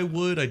thought I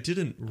would. I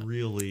didn't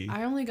really.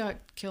 I only got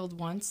killed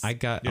once. I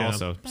got Yeah.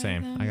 also By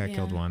same. them, I got yeah.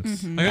 killed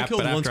once. I got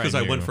killed But once after because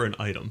I went knew. for an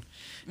item.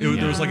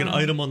 There was like an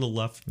item on the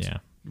left Yeah.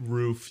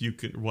 roof. You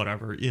could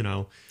whatever,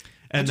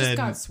 I and just then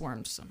got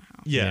swarmed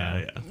somehow.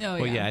 yeah. Oh,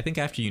 Well, yeah. I think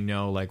after you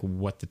know like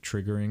what the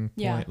triggering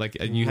Yeah. point, like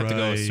you have to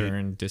go a Right.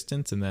 certain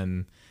distance, and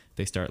then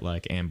they start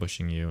like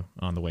ambushing you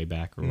on the way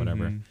back or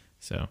whatever.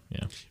 So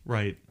yeah.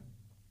 Right.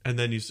 And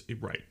then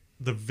right.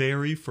 The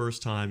very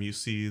first time you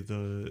see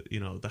the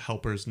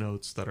helper's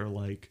notes that are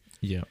like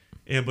Yeah.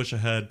 ambush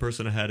ahead,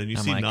 person ahead, and you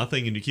I'm see like,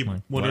 nothing and you keep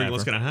wondering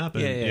what's whatever. going to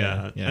happen.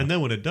 Yeah. And then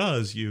when it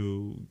does,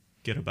 you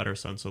get a better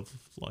sense of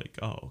like,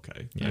 oh,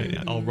 okay.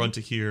 Yeah. I'll run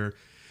to here.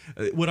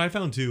 What I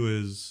found too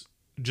is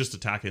just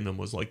attacking them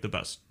was like the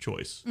best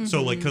choice.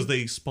 So like, cause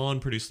they spawn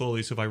pretty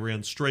slowly. So if I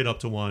ran straight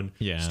up to one,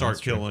 Yeah, start that's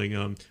true. killing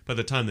them, by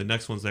the time the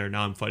next one's there,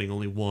 now I'm fighting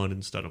only one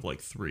instead of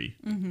like three.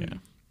 Yeah.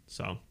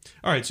 So,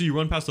 all right. So you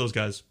run past those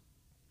guys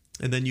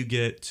and then you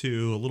get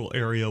to a little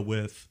area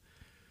with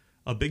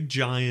a big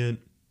giant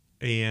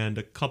and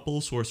a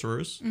couple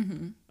sorcerers.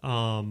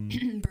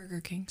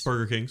 Burger Kings.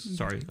 Burger Kings.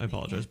 Sorry, I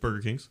apologize.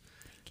 Burger Kings.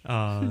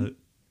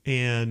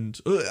 And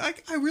I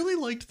really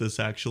liked this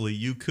actually.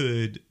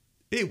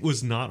 It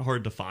was not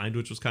hard to find,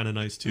 which was kind of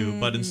nice too.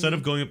 But instead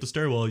of going up the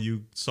stairwell,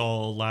 you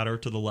saw a ladder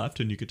to the left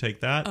and you could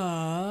take that.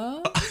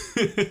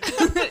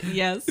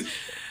 Yes.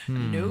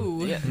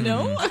 No.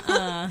 No?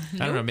 I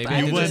don't know.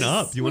 Maybe You went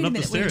up. You went up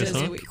the stairs,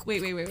 huh?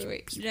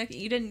 Wait. Jackie,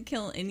 you didn't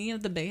kill any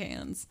of the big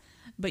hands,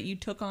 but you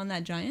took on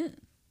that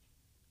giant?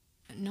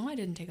 No, I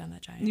didn't take on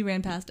that giant. You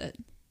ran past it.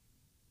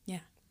 Yeah.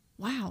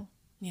 Wow.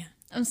 Yeah.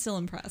 I'm still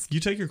impressed. You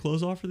take your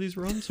clothes off for these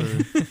runs? Or?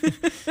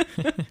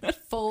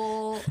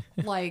 Full,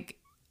 like,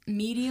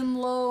 medium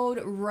load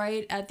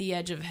right at the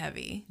edge of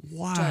heavy.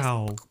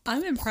 Wow.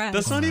 I'm impressed.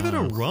 That's not even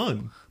a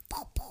run.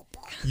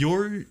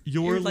 You're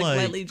like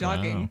lightly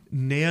jogging.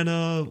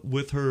 Nana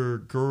with her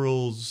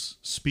girls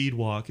speed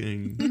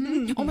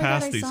walking Oh my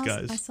past God, these I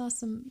guys. saw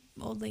some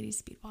old ladies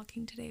speed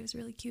walking today. It was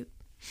really cute.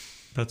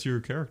 That's your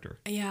character.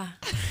 Yeah.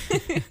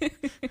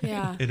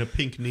 Yeah. In a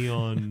pink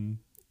neon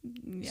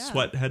Yeah.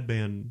 sweat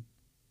headband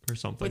or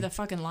something. With a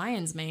fucking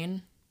lion's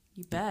mane.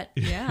 You bet.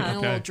 Yeah. And a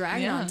Okay. little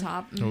dragon Yeah. on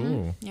top.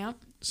 Ooh. Yep.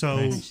 So,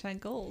 Hashtag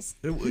goals.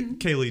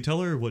 Kaylee,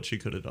 tell her what she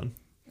could have done.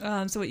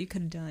 So what you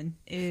could have done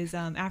is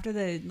after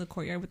the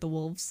courtyard with the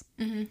wolves,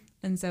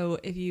 and so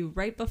if you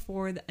right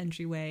before the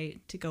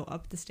entryway to go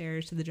up the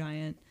stairs to the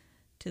giant,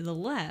 to the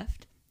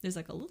left, there's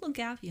like a little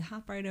gap. You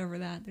hop right over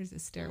that. There's a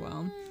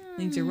stairwell.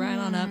 Leads you right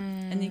on up,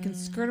 and you can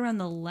skirt around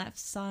the left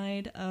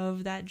side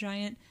of that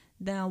giant.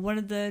 Now one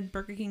of the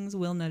Burger Kings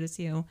will notice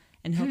you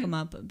and hook them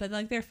up, but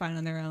like they're fine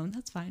on their own.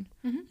 That's fine.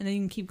 And then you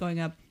can keep going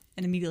up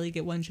and immediately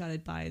get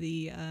one-shotted by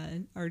the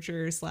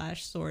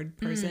archer/sword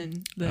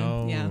person.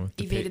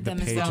 Evaded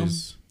them as well.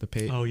 pages.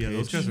 Oh, yeah,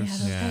 those guys are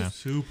Yeah.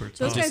 super tough.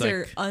 Those guys Just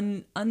are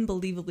like-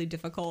 unbelievably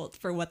difficult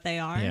for what they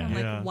are. Yeah. I'm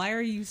like, Yeah. why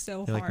are you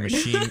so They like hard?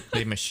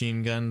 they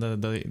machine gun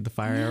the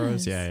fire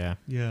arrows. Yeah.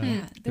 Yeah.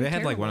 Yeah, They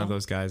had like one of terrible.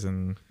 those guys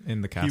in the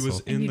He castle. was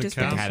in you the just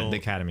ran- castle. The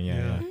academy.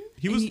 Yeah.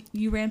 He And was.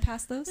 you ran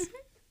past those?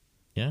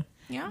 Yeah.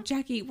 Yeah.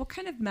 Jackie, what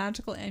kind of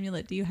magical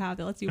amulet do you have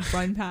that lets you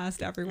run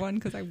past everyone?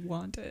 Because I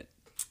want it.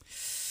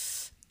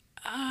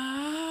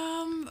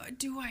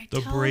 Do I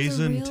The tell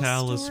brazen the real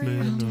talisman story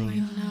or of- do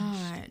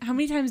I not? How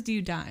many times do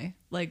you die?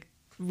 Like,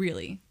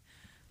 really?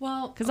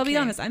 Well, Because I'll be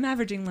honest, I'm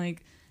averaging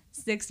like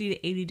 60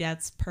 to 80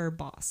 deaths per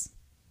boss.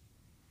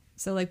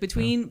 So like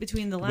between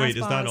the last Wait,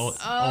 is boss, that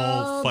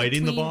all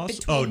fighting the between- boss?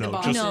 between Oh the no,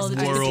 bosses. just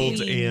No, world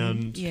between-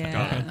 and yeah.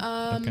 got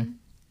it. Okay.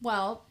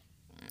 Well,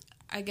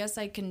 I guess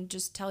I can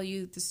just tell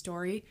you the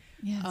story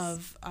Yes.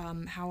 of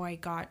how I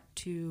got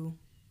to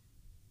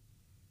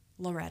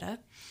Loretta.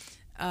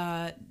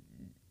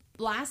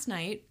 Last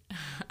night,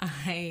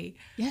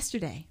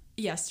 yesterday.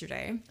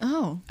 yesterday,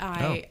 Oh.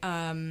 I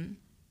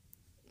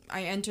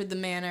entered the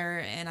manor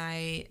and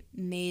I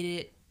made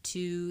it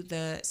to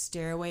the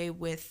stairway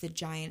with the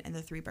giant and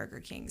the 3 Burger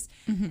Kings.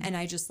 And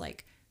I just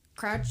like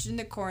crouched in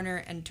the corner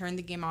and turned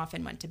the game off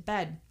and went to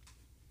bed.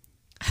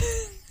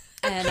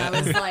 And I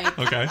was like,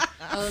 Okay.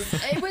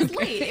 it was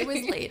late. It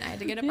was late. I had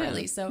to get up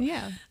early. So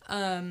Yeah.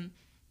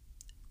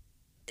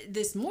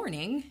 This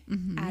morning,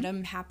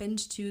 Adam happened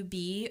to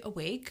be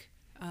awake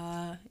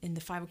in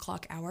the 5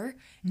 o'clock hour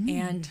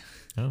and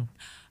Oh.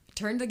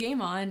 turned the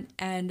game on.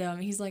 And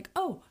he's like,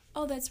 oh,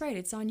 that's right.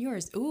 It's on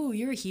yours. Ooh,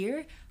 you're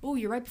here. Ooh,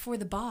 you're right before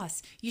the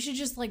boss. You should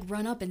just like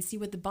run up and see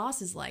what the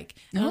boss is like.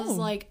 And I was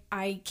like,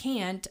 I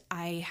can't.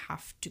 I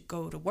have to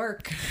go to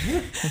work.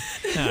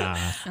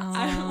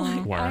 I'm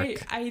like,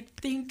 Work. I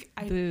think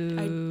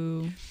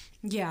Boo.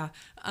 yeah.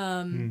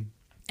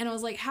 And I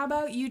was like, how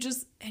about you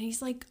just, and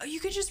he's like, oh, you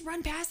could just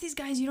run past these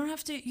guys. You don't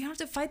have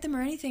to fight them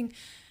or anything.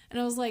 And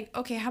I was like,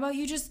 okay, how about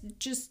you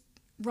just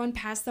run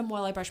past them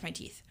while I brush my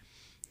teeth?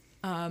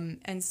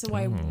 And so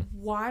I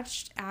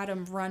watched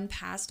Adam run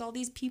past all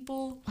these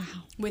people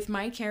with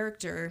my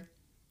character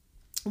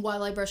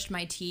while I brushed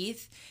my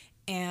teeth.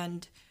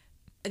 And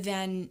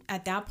then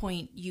at that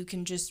point, you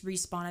can just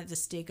respawn at the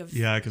stake of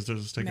Yeah, because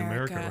there's a stake of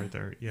America America right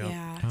there. Yeah.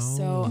 Yeah.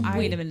 So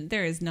Wait a minute.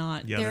 There is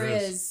not. Yeah, there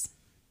is.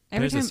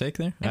 There's a stake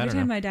there? I Every don't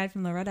time know. I died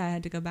from Loretta, I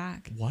had to go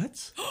back.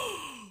 What?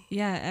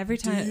 Yeah, every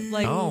time.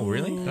 Like, Oh,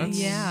 really?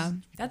 yeah.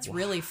 That's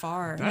really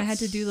far. That I had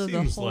to do the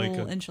seems whole like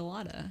a-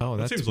 enchilada. Oh,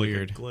 That that's seems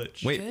weird. like a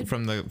glitch. Wait, Good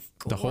from the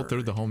whole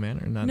through the whole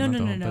manor? Not, No, not no,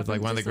 the no, whole, no, but like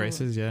from one of the just a-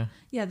 graces, yeah.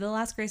 Yeah, the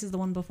last grace is the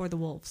one before the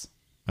wolves.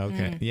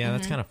 Okay. Yeah,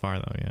 that's kind of far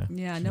though, yeah.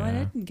 Yeah, no, I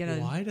didn't get a.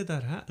 Why did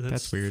that happen?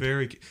 That's weird.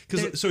 Very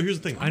because so here's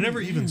the thing. I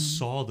never even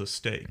saw the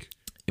stake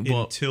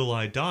Well- until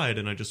I died,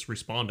 and I just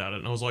respawned at it,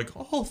 and I was like,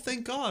 "Oh,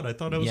 thank God! I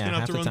thought I was Yeah, gonna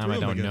have half to the run time through I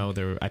them don't again." know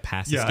there. I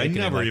passed the Yeah, I stake and it,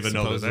 never like, even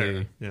know they're there.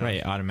 supposedly- Yeah.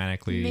 Right,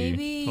 automatically.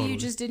 Maybe Totally. you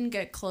just didn't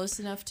get close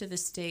enough to the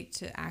stake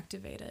to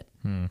activate it.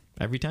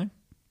 Every time?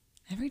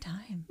 Every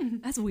time.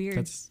 That's weird.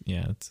 That's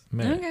it's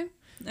Okay.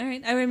 All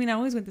right. I mean, I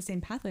always went the same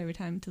pathway every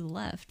time to the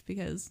left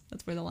because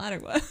that's where the ladder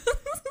was.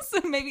 So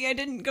maybe I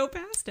didn't go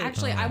past it.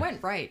 Actually, I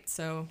went right,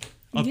 so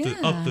Up Yeah.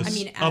 the I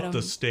mean, up Adam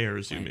the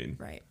stairs. You went mean?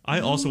 right. I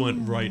also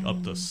went right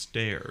up the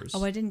stairs.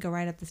 Oh, I didn't go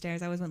right up the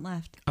stairs. I always went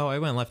left. Oh, I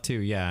went left too.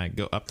 Yeah, I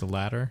go up the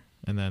ladder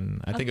and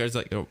then I think there's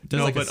like there's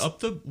no, like but up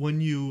the when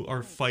you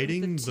are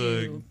fighting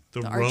the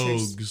The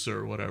archers. rogues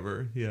or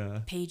whatever.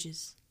 Yeah.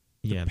 Pages.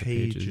 yeah, the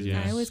pages. pages.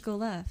 Yeah. I always go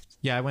left.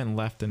 Yeah, I went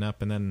left and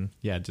up and then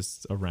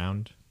just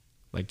around.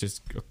 Like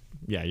just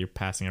you're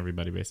passing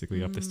everybody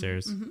basically up the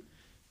stairs.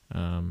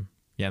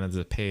 Yeah, and there's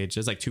a page.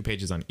 There's like 2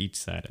 pages on each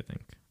side, I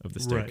think, of the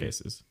Right.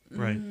 staircases.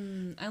 Right.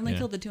 I only Yeah.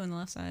 killed the 2 on the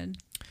left side.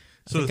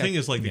 So the think thing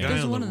is, like the yeah. guy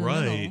There's on one the in the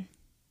middle. right,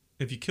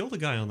 if you kill the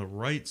guy on the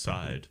right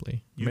side,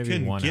 Probably. you Maybe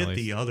can one at get least.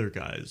 the other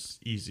guys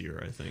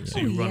easier, I think. So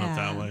Oh, you run up yeah.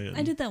 that way. And,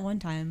 I did that one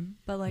time,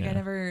 but like I Yeah.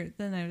 never.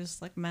 Then I was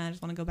just like, man, I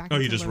just want to go back. Oh,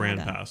 and you kill just ran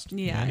Loretta. past.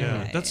 Yeah,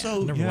 Yeah, yeah, that's yeah. so.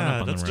 Never went Yeah,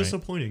 up on the that's right.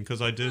 disappointing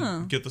because I did Huh.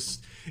 get this.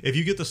 If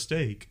you get the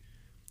stake,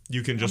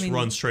 you can just mean,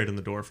 run straight in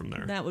the door from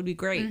there. That would be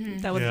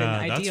great. That would have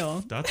yeah, been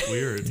ideal. that's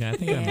weird. Yeah, I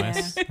think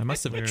Yeah. I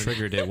must have Weird.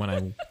 triggered it when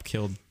I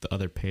killed the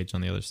other page on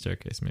the other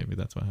staircase. Maybe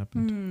that's what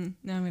happened.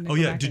 No, I'm gonna Oh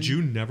go yeah, back did and-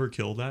 you never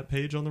kill that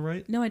page on the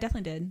right? No, I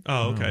definitely did.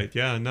 Oh, okay.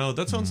 Yeah, no,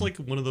 that sounds like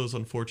one of those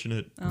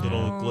unfortunate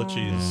little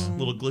glitchies,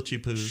 little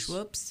glitchy poos.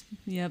 Whoops.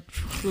 Yep.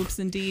 Whoops,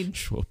 indeed.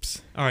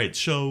 Whoops. All right,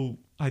 so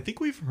I think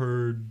we've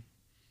heard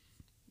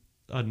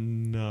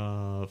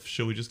enough.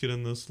 Shall we just get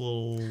in this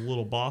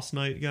little boss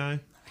knight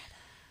guy?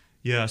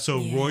 Yeah. So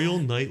Yeah. Royal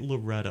Knight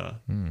Loretta.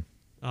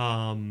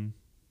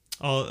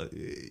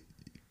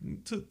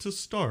 To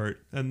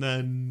start, and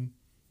then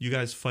you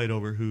guys fight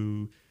over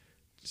who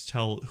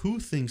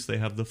thinks they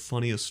have the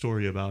funniest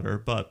story about her,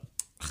 but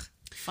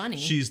Funny.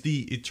 she's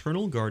the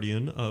eternal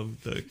guardian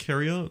of the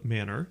Caria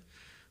Manor,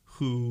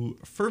 who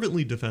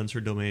fervently defends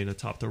her domain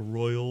atop the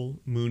royal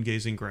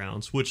moon-gazing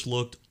grounds, which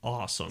looked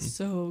awesome.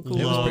 So cool.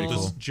 It was Love pretty this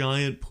cool.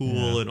 giant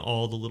pool Yeah. and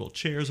all the little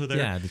chairs are there.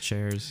 Yeah, the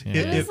chairs. Yeah.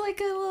 it was if- like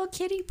a little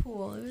kiddie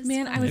pool. It was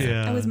Man, fun. I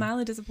was Yeah.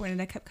 mildly disappointed.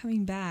 I kept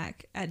coming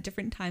back at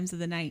different times of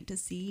the night to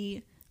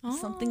see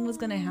something was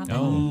going to happen.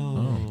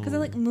 Oh. Because I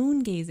like moon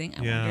gazing.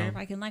 I Yeah. wonder if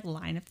I can like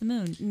line up the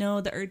moon.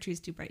 No, the Erd tree's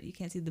too bright. You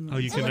can't see the moon. Oh,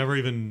 you So, can like, never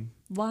even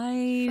Why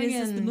is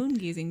this the Friggin' moon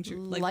gazing?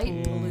 Like,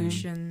 light pool?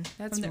 pollution.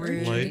 That's From the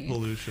rude. light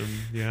pollution.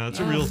 Yeah, it's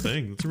a real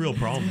thing. It's a real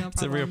problem. No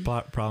It's a real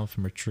problem. problem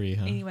from her tree,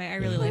 huh? Anyway, I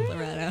really like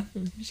Loretta.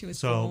 She was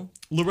So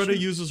cool. Loretta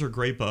uses her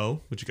great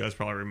bow, which you guys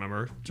probably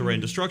remember, to rain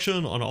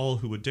destruction on all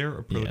who would dare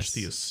approach Yes.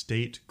 the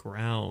estate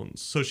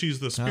grounds. So she's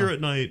the spirit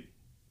knight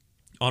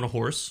on a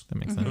horse. That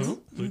makes sense.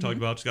 So we talked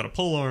about she's got a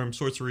polearm,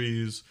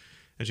 sorceries,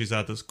 and she's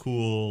at this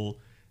cool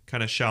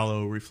kind of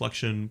shallow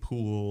reflection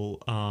pool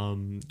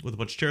with a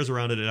bunch of chairs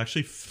around it. It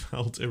actually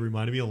it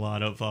reminded me a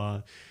lot of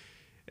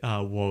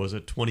what was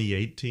it,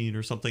 2018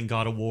 or something,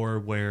 God of War,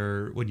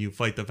 where when you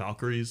fight the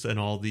Valkyries and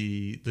all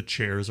the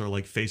chairs are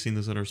like facing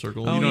the center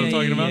circle. Oh, you know what I'm yeah,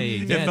 talking yeah, about? yeah,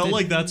 yeah. It Yeah, it felt did.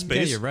 like that Yeah,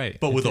 space. you're right.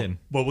 But It with did.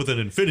 an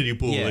infinity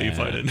pool that you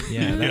fight in.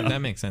 Yeah, that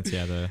makes sense.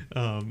 Yeah, the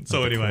So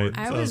the anyway, cord.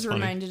 I so that was funny.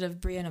 reminded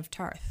of Brienne of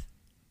Tarth.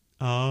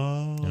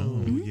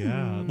 Oh,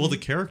 yeah. Well, the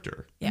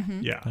character. Yeah.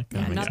 Yeah. That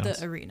Yeah, makes not sense.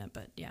 the arena,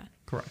 but yeah.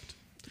 Correct.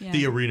 Yeah.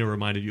 The arena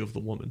reminded you of the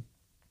woman.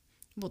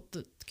 Well,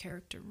 the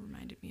character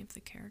reminded me of the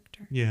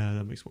character. Yeah,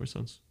 that makes more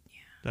sense. Yeah.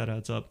 That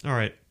adds up. All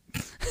right.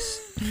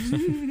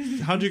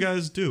 How'd you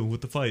guys do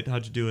with the fight?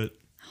 How'd you do it?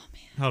 Oh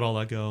man. How'd all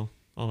that go?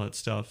 All that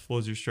stuff. What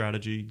was your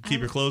strategy?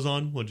 Keep your clothes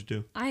on? What'd you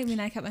do? I mean,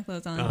 I kept my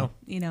clothes on,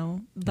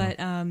 Oh. but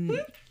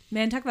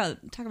man, talk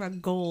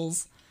about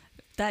goals.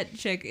 That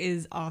chick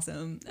is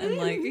awesome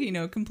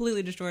and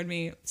completely destroyed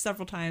me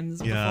several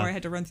times before I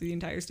had to run through the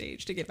entire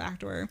stage to get back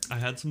to her. I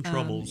had some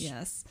troubles.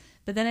 Yes.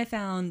 But then I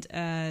found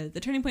the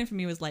turning point for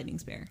me was Lightning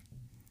Spear.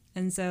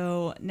 And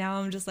so now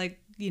I'm just like,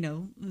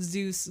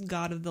 Zeus,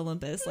 god of the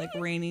Olympus, like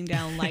raining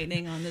down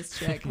lightning on this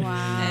chick.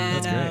 Wow.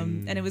 And, That's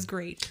great. And it was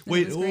great.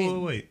 Wait.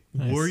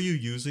 Nice. Were you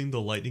using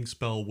the lightning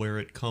spell where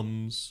it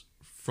comes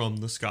from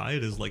the sky?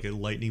 It is like a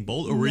lightning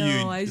bolt? Or were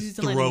I was you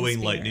using throwing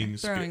spear. lightning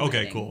spear? Throwing Okay,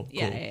 lightning. cool.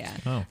 Yeah.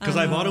 Oh. Because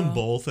I bought them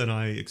both and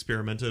I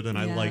experimented and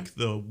I Yeah. like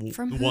the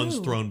From ones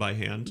who? thrown by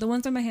hand. The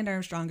ones thrown by hand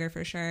are stronger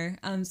for sure.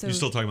 So You're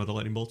still talking about the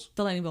lightning bolts?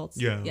 the lightning bolts.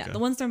 Yeah, Yeah. okay. The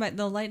ones thrown by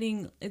the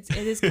lightning. It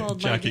is called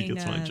Jackie lightning.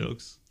 gets my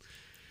jokes.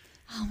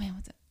 Oh man,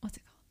 what's it called?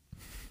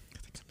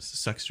 It's a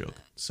sex joke.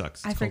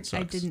 Sucks. I It's called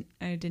sex.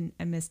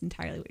 I missed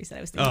entirely what you said.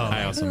 I was thinking. Oh. about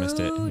I it. also missed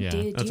it. Who Yeah.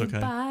 did That's you okay.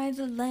 buy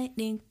the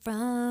lightning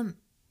from?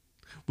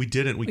 We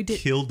didn't. We did.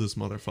 killed this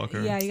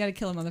motherfucker. Yeah, you gotta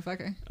kill a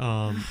motherfucker.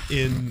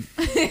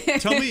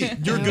 Tell me,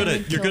 you're good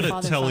at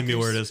Kill telling me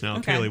where it fatherfuckers. is now.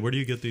 Okay. Kaylee, where do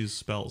you get these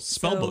spells?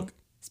 Spellbook.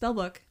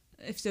 Spellbook.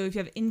 If you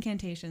have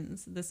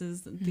incantations, this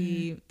is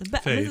the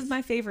best. Faith. This is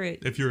my favorite.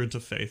 If you're into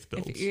faith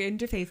builds. If you're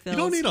into faith builds,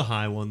 You don't need a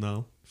high one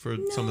though for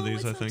no, some of these.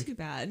 it's I not think. too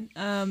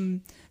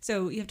bad.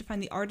 So you have to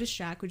find the Artist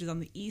Shack, which is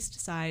on the east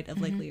side of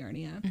Lake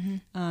Liurnia.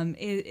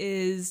 It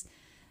is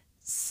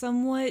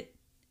somewhat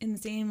in the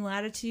same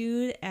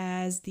latitude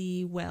as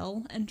the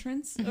well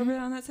entrance over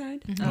on that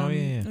side. Oh,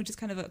 yeah. Which is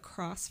kind of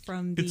across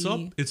from the.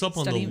 It's up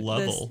on the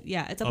level.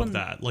 It's up of on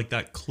that, like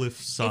that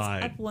cliff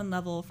side. It's up one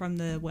level from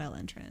the well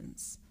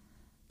entrance.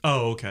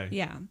 Oh, okay.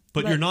 Yeah,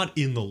 But you're not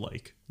in the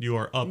lake. You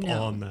are up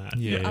No. on that.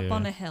 Yeah. You're up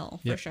on a hill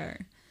for Yep.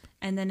 sure.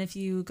 And then if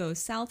you go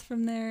south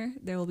from there,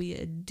 there will be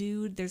a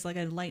dude. There's like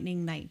a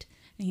lightning knight,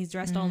 and he's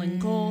dressed all in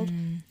gold.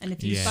 And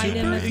if you Yeah. fight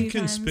him Super a few times,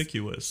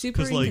 inconspicuous. super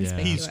Because like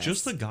inconspicuous. he's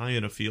just a guy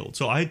in a field.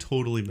 So I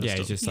totally missed Yeah, him.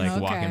 he's just like Okay.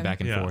 walking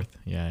back and Yeah. forth.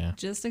 Yeah.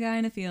 just a guy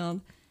in a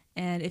field.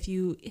 And if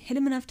you hit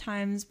him enough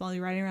times while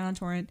you're riding around on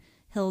Torrent,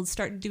 he'll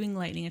start doing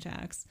lightning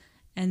attacks.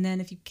 And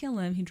then if you kill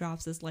him, he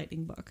drops this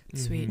lightning book,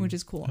 Sweet. which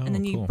is cool. Oh, and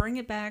then you cool. bring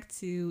it back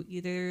to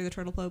either the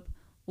Turtle Pope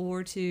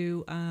or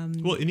to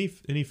Well, any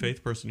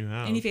faith person you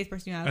have. any faith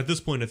person you have. At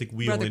this point, I think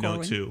we Brother only know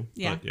Corwin. two.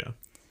 Yeah. But yeah.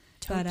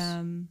 But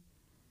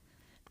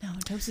no,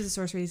 Topes is a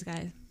sorceries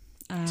guy.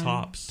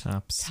 Tops.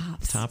 Tops.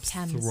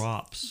 Thames.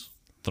 Throps.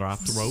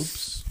 Throps.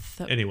 Ropes.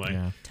 Th- Anyway.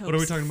 Yeah. What are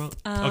we talking about?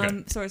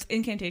 Okay. Source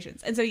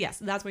incantations, and so yes,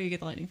 that's where you get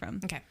the lightning from.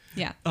 Okay.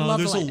 Yeah, love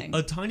the There's lightning.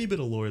 a tiny bit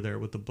of lore there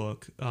with the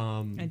book.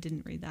 I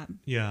didn't read that.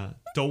 Yeah,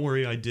 don't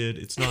worry, I did.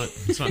 It's not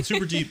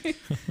super deep,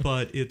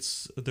 but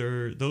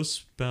those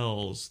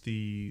spells,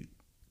 the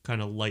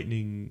kind of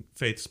lightning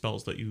faith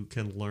spells that you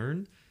can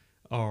learn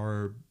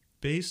are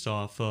based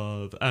off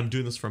of. I'm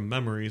doing this from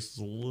memories. It's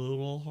a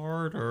little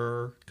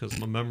harder because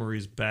my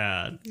memory's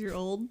bad. You're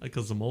old.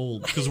 Because I'm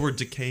old. Because we're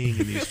decaying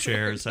in these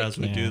chairs as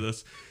we do Yeah.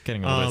 this.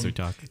 Getting old as we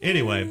talk.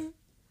 Anyway,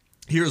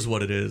 here's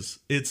what it is.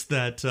 It's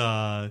that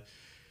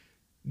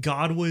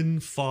Godwin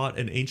fought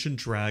an ancient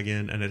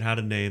dragon, and it had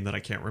a name that I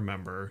can't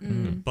remember.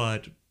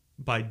 But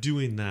by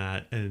doing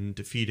that and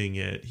defeating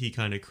it, he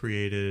kind of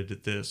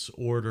created this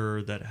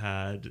order that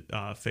had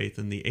faith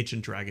in the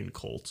ancient dragon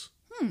cult.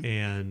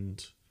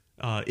 And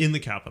in the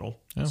capital.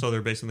 Oh. So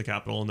they're based in the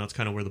capital, and that's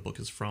kind of where the book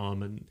is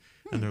from, and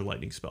their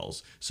lightning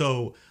spells.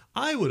 So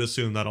I would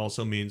assume that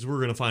also means we're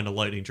going to find a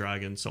lightning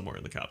dragon somewhere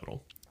in the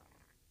capital.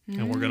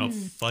 And we're going to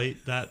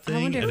fight that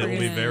thing, wonder if and we're it'll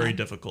be gonna- very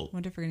difficult. I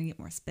wonder if we're gonna get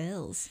more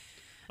spells.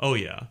 Oh,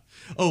 yeah.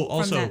 Oh,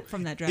 also,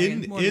 from that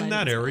dragon, more in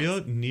that lightning area,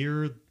 spells.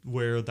 near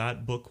where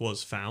that book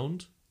was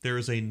found, there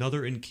is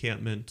another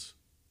encampment.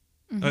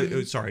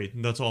 Sorry,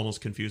 that's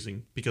almost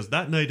confusing, because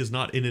that knight is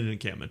not in an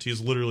encampment.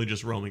 He's literally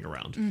just roaming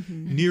around.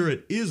 Near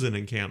it is an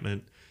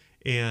encampment,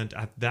 and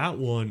at that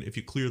one, if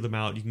you clear them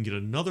out, you can get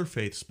another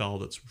faith spell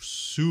that's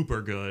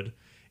super good,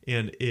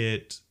 and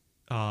it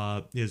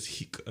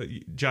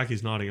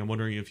Jackie's nodding. I'm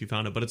wondering if you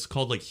found it, but it's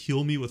called like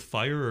Heal Me with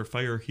Fire, or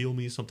Fire Heal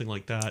Me, something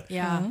like that.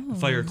 Yeah.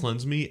 Fire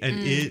Cleanse Me,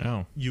 and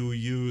Oh. you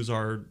use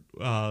our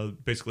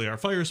basically our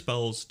fire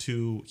spells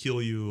to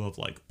heal you of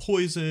like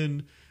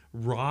poison,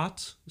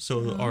 rot.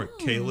 So our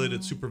Kaled,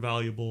 it's super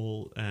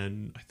valuable,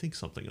 and I think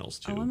something else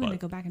too. I'm gonna but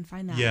go back and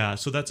find that. yeah,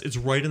 so it's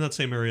right in that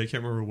same area. I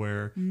can't remember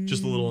where.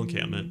 Just a little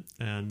encampment,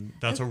 and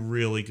that's a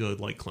really good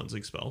like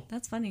cleansing spell.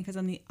 That's funny because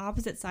on the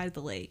opposite side of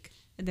the lake,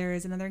 there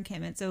is another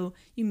encampment. So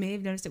you may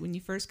have noticed it when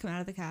you first come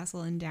out of the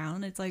castle and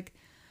down. It's like,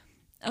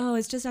 oh,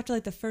 it's just after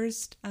like the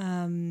first.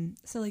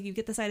 So like you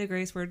get the side of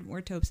Grace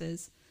where Topes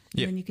is, and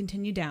Yep. then you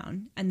continue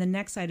down, and the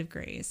next side of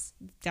Grace,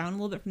 down a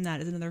little bit from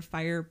that, is another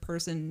fire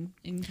person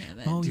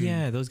encampment. Oh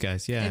yeah, those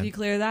guys. Yeah. If you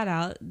clear that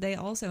out, they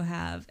also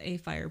have a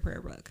fire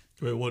prayer book.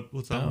 Wait,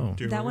 what's that Oh. one?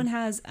 Do you That one remember?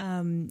 has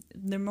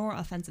they're more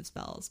offensive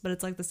spells, but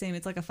it's like the same.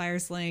 It's like a fire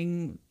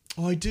sling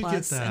Oh, I did get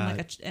plus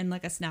that. and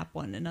like a snap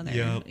one. Another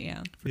Yeah.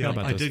 yeah. Yeah,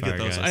 about I those did get fire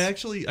those.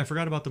 guys. I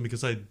forgot about them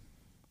because I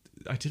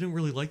I didn't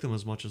really like them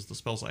as much as the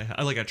spells I had.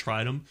 I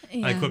tried them.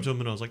 Yeah. I equipped them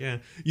and I was like,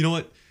 You know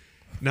what?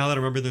 Now that I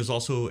remember, there's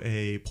also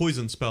a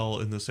poison spell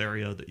in this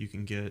area that you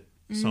can get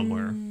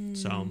somewhere.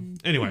 So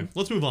anyway,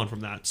 let's move on from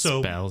that.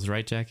 So Spells,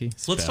 right, Jackie?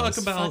 let's talk Spells.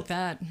 about. Fuck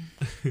that.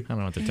 I don't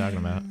know what they're talking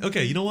about.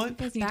 Okay, you know what?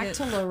 Back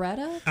to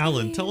Loretta.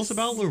 Alan, tell us please.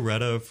 about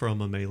Loretta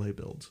from a melee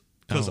build.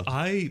 Because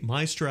Oh.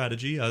 my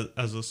strategy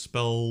as a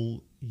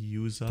spell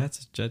user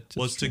That's just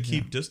was to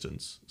keep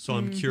distance. So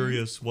I'm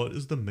curious, what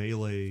is the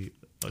melee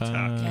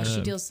attack? Yeah,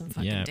 she deals some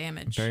fucking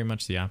damage. Very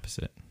much the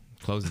opposite.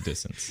 Close the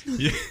distance.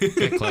 Yeah.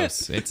 Get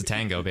close. It's a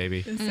tango,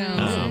 baby. It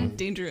sounds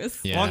dangerous.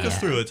 Yeah. Walk us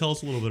through it. Tell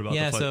us a little bit about the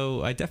fight.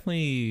 So I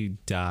definitely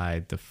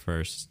died the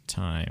first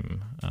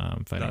time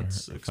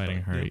That's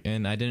fighting her, expected.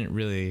 and I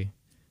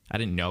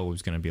didn't know it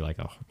was going to be like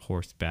a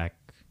horseback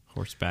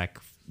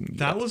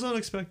That was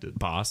unexpected.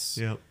 boss.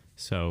 Yeah.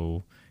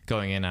 So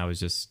going in, I was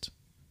just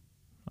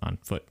on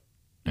foot,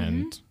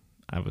 and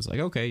I was like,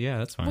 okay, yeah,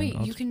 that's fine. Wait,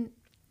 I'll you can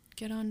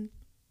get on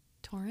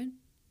Torrent?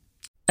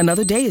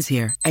 Another day is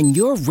here, and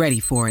you're ready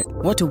for it.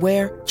 What to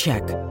wear?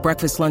 Check.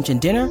 Breakfast, lunch, and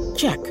dinner?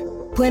 Check.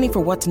 Planning for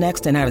what's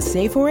next and how to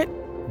save for it?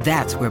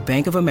 That's where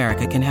Bank of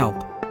America can help.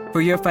 For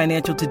your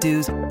financial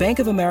to-dos, Bank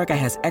of America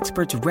has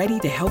experts ready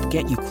to help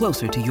get you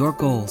closer to your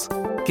goals.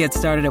 Get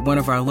started at one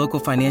of our local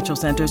financial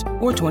centers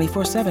or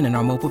 24/7 in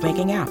our mobile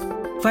banking app.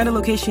 Find a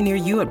location near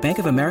you at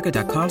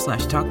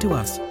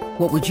bankofamerica.com/talktous.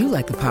 What would you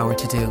like the power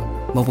to do?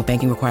 Mobile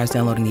banking requires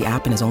downloading the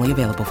app and is only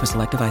available for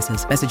select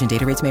devices. Message and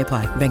data rates may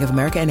apply. Bank of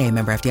America NA,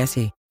 member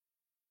FDIC.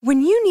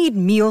 When you need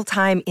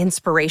mealtime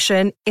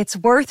inspiration, it's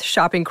worth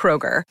shopping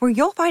Kroger, where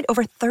you'll find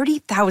over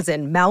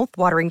 30,000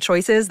 mouth-watering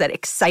choices that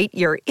excite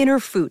your inner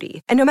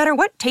foodie. And no matter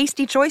what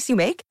tasty choice you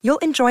make, you'll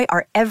enjoy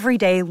our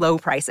everyday low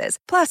prices,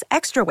 plus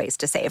extra ways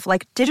to save,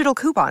 like digital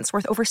coupons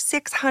worth over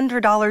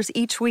 $600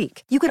 each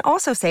week. You can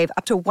also save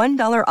up to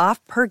 $1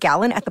 off per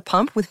gallon at the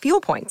pump with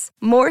fuel points.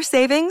 More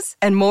savings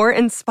and more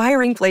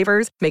inspiring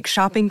flavors make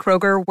shopping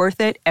Kroger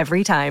worth it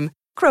every time.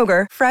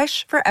 Kroger,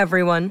 fresh for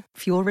everyone.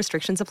 Fuel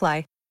restrictions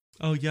apply.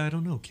 Oh, yeah, I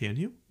don't know. Can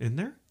you? In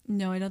there?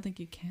 No, I don't think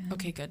you can.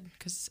 Okay, good,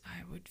 because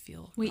I would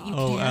feel... Wait, you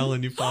Oh, can?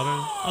 Alan, you fought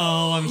him?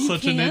 Oh, I'm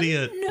such an can?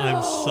 idiot.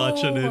 I'm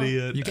such an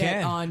idiot. You Get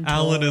can. on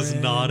Alan is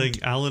Torrent. nodding.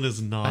 Alan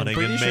is nodding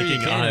pretty and sure you making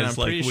can, and eyes I'm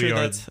like pretty we sure are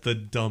that's- the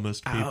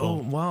dumbest Oh,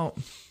 people. well,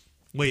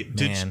 Wait,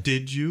 man.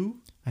 did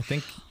you? I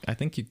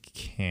think you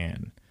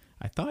can.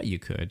 I thought you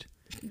could.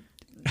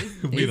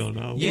 We don't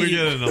know. Yeah, We're you-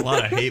 getting a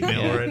lot of hate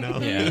mail Yeah. right now.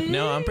 Yeah.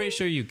 No, I'm pretty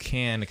sure you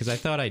can because I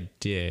thought I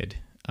did.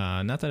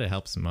 Not that it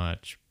helps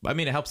much. I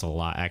mean, it helps a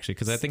lot actually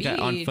because I think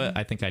on Speed. foot,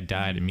 I think I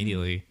died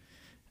immediately.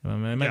 I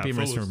might Yeah, be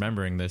foot was-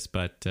 misremembering this,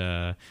 but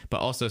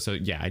also, so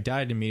yeah, I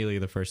died immediately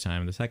the first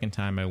time. The second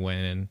time I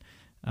went in,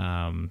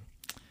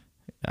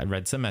 I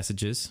read some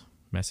messages.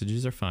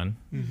 Messages are fun.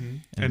 Mm-hmm.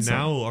 And so-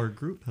 now our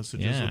group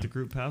messages Yeah. with the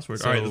group password.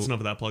 So- All right, that's enough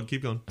of that plug.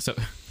 Keep going. So,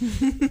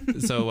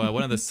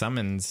 one of the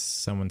summons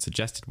someone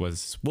suggested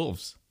was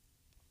wolves,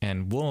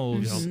 and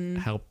wolves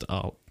helped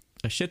out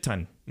a shit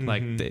ton.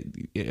 Like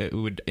it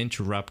would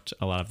interrupt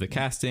a lot of the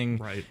casting,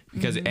 Right.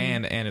 Because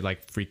and it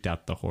like freaked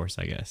out the horse,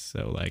 I guess.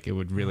 So like it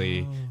would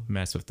really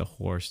mess with the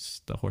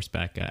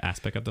horseback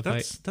aspect of the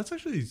fight. That's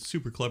actually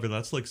super clever.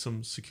 That's like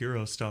some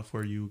Sekiro stuff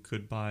where you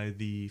could buy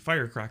the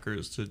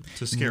firecrackers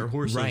to scare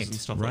horses and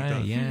stuff like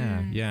that.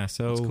 Yeah.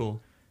 So That's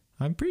cool.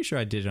 I'm pretty sure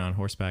I did it on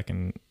horseback,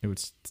 and it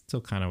was still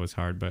kind of was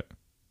hard, but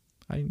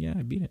I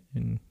beat it,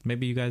 and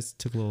maybe you guys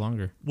took a little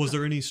longer. Was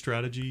there any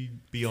strategy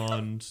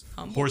beyond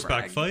Humble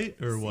horseback brag.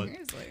 fight or what?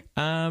 Seriously.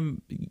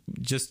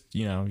 Just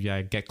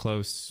get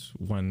close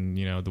when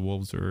the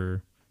wolves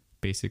are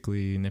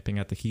basically nipping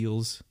at the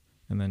heels,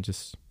 and then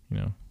just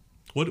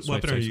What Swipe,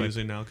 weapon are swipe, you swipe.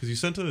 using now? Because you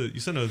sent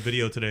a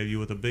video today of you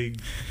with a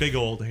big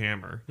old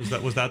hammer. Was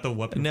that the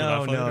weapon? for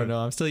that fight, or- No.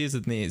 I'm still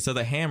using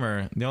the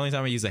hammer. The only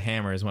time I use a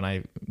hammer is when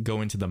I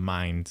go into the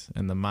mines,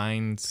 and the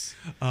mines.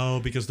 Oh,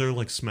 because they're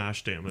like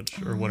smash damage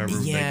or whatever.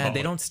 they call They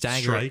it. don't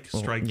stagger.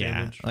 Strike yeah.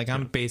 damage. Like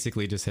I'm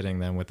basically just hitting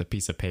them with a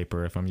piece of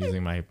paper if I'm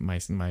using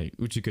my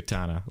Uchi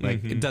katana.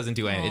 Like it doesn't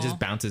do anything. It just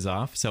bounces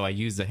off. So I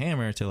use the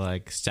hammer to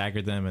like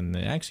stagger them, and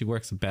it actually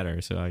works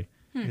better. So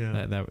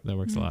Yeah. that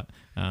works a lot.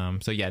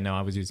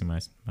 I was using my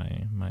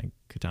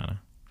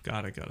katana.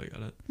 Got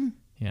it.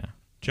 Yeah.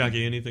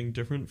 Jackie, anything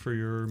different for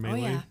your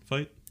melee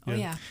fight? Oh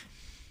yeah.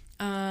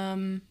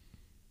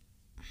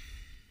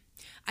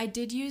 I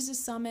did use a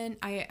summon.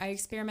 I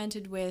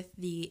experimented with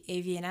the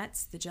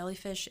avionettes, the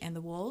jellyfish, and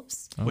the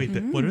wolves. Wait,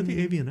 what are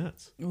the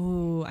avionettes?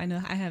 Ooh, I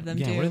know. I have them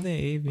Yeah. too. What are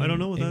they? I don't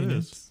know what that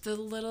is. The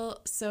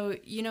little, so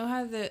you know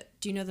how do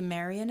you know the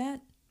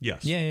marionette?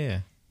 Yes.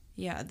 Yeah.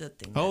 Yeah, the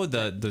thing. Oh,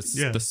 that- the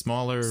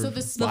smaller. so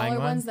the flying smaller one?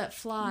 ones that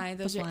fly,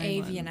 those are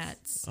flying ones.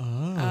 avionettes.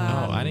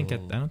 Oh. I didn't get.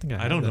 I don't think I. I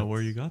had don't know that.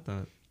 where you got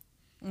that.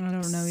 I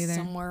don't know either.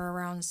 Somewhere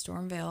around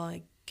Stormvale,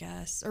 I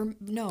guess, or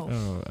no.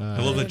 Oh,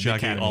 I love that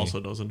Jackie Academy. also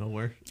doesn't know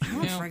where. I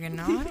don't friggin'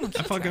 know. I don't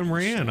I fucking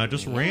ran. I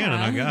just ran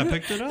and I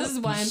picked it up. This is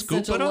why I'm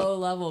Scoop such a it up. low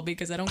level,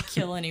 because I don't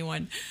kill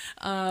anyone.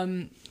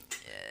 You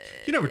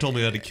never told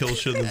me how to kill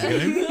shit in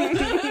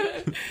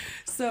this game.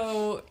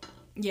 So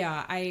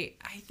Yeah, I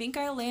think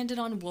I landed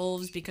on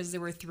wolves because there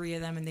were 3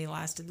 of them and they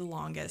lasted the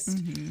longest.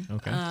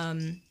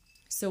 Okay.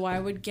 So I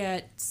would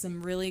get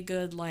some really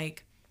good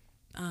like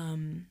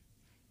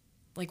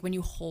when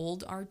you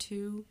hold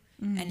R2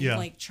 and Yeah.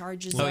 like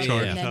charges Oh, up yeah,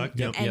 and, yeah. then, Attack,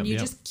 yep, and you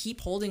yep. just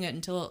keep holding it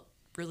until it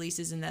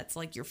releases and that's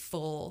like your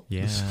full.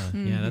 yeah,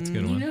 that's a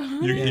good one.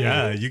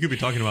 You could be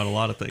talking about a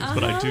lot of things,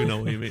 but I do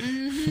know what you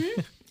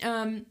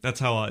mean.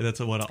 That's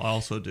what I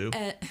also do.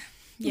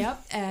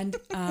 Yep, and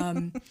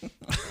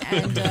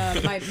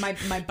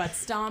my butt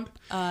stomp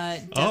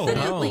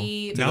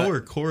definitely. Now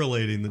we're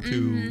correlating the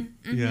two.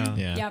 Yeah.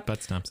 Yeah, Yep.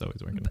 butt stomp's always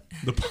working.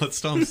 The butt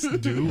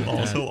stomps do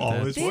also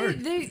always work.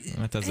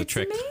 That does a It's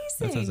trick.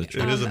 That does a amazing.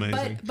 trick. It is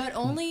amazing. But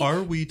only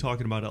Are we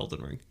talking about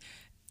Elden Ring?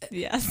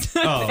 Yes.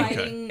 Oh,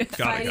 fighting, okay.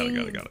 Got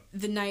it.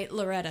 the knight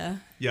Loretta.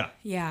 Yeah.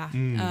 Yeah.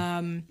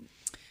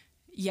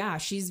 Yeah,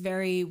 she's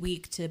very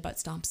weak to butt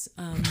stomps.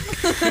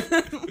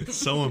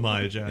 So am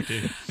I,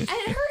 Jackie. And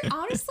her,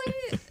 honestly,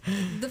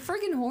 the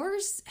friggin'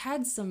 horse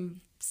had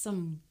some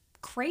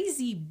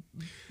crazy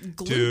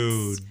glutes.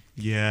 Dude,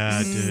 yeah,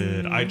 it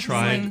did. I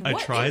tried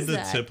Like, what is the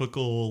that?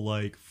 typical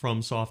like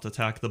from soft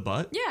attack the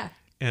butt. Yeah.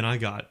 And I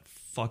got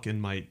fucking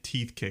my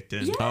teeth kicked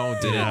in. Yeah. Oh,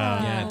 did it?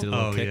 Yeah, it did a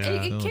little Oh, kick. yeah.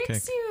 It Little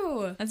kicks kick.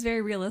 you. That's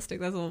very realistic.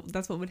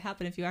 That's what would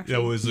happen if you actually.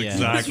 That was Yeah.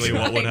 exactly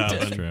what would That's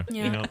happen. true.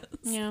 Yeah. You know?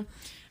 Yeah.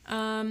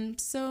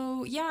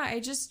 So yeah, I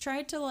just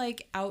tried to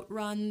like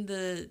outrun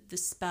the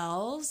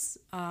spells.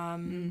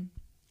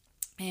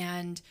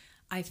 And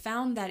I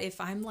found that if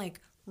I'm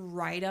like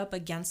right up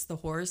against the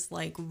horse,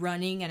 like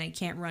running and I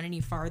can't run any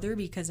farther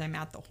because I'm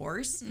at the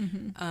horse,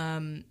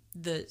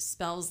 the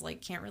spells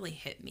like can't really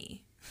hit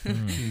me.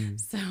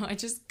 So I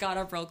just got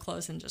up real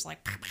close and just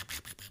like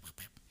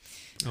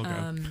Okay.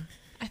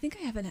 I think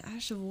I have an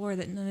Ash of War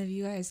that none of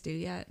you guys do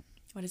yet.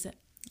 what is it?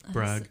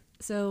 Brag.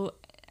 So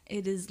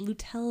it is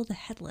Lutel the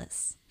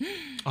Headless.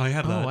 I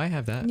have that. Oh, I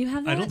have that. You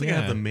have that? I don't think I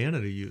have Yeah. the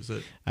mana to use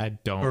it. I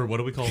don't. Or what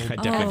do we call I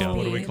definitely don't.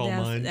 What do we call the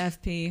mine?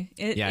 FP.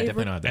 Yeah, I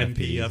definitely know what the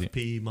MP, FP is.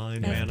 FP,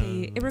 mine, FP. mana.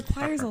 It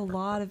requires a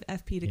lot of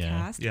FP to Yeah.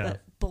 cast, Yeah.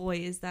 but boy,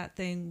 is that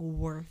thing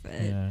worth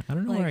it. Yeah, I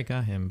don't know Like- where I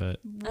got him, but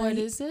What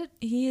is it?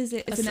 He is.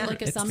 It's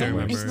Like a It's summon?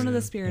 very It's one of the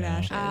Yeah. spirit Yeah.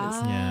 ashes.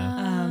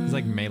 yeah, it's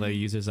like melee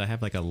users. I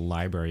have like a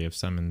library of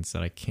summons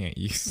that I can't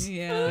use.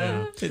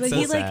 Yeah. It's Like, so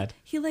he sad.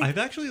 He like I've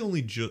actually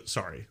only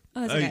sorry.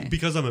 Oh, it's okay.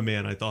 Because I'm a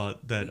man, I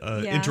thought that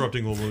Yeah.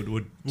 interrupting would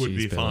Jeez,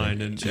 be Billy. fine,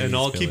 Jeez, and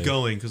I'll keep Billy.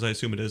 going because I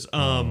assume it is.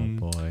 Oh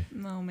boy.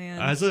 oh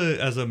man. As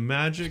a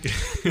magic,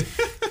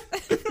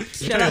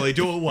 Shut up. Kaylee,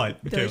 do it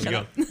what? Billy, Kaylee,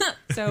 shut go. up.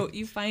 So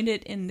you find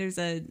it in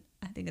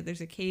I think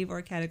there's a cave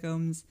or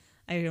catacombs.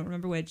 I don't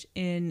remember which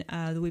in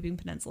the Weeping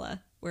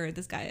Peninsula where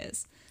this guy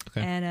is.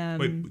 Okay. And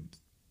Wait,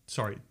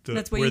 sorry.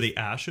 that's Where where the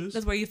ashes?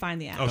 that's where you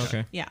find the ash. Okay.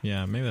 Okay. Yeah.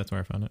 Yeah, maybe that's where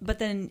I found it. But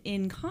then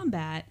in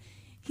combat,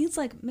 he's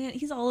like, man,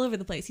 he's all over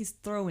the place. He's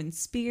throwing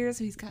spears,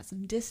 so he's got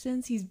some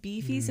distance. He's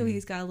beefy, so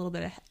he's got a little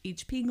bit of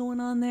HP going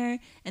on there.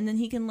 And then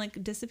he can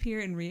like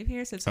disappear and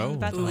reappear. So if someone's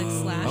about to like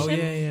slash Oh, him,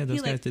 yeah, those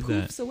he like guys did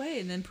poofs that. away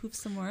and then poofs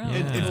somewhere else. Yeah.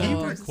 And he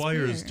Oh, it's a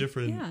requires spear.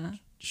 different Yeah.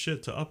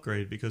 shit to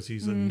upgrade because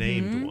he's a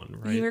named one,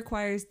 right? He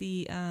requires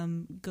the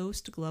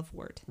ghost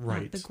glovewort,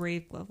 Right. not the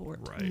grave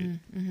glovewort. Right.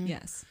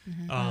 Yes.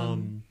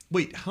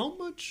 Wait, how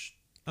much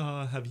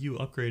have you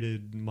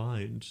upgraded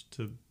mind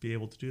to be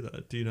able to do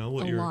that? Do you know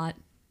what A you're? lot.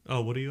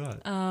 Oh, what are you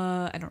at?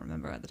 I don't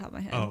remember at the top of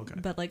my head. Oh, okay.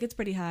 But like it's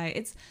pretty high.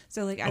 It's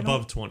so like I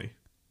Above don't. 20.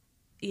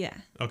 Yeah.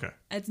 Okay.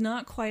 It's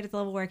not quite at the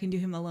level where I can do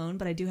him alone,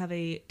 but I do have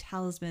a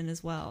talisman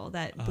as well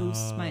that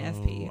boosts my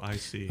FP. I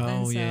see. Oh,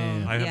 And so-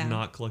 yeah. I have yeah.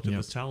 not collected Yep.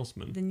 this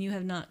talisman. Then you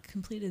have not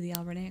completed the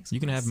Albernax. You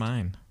can have quest.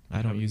 mine.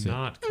 I don't use it.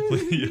 Not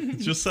completely.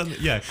 Just send.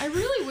 Yeah. I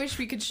really wish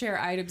we could share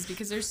items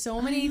because there's so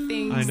many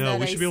things I know, that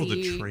we should be able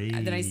to see, trade.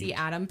 that I see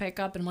Adam pick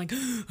up and I'm like,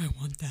 I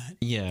want that.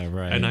 Yeah,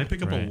 right. And I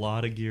pick up right. a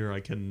lot of gear I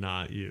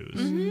cannot use.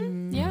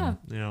 Yeah.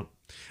 Yeah.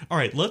 All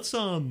right. Let's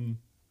do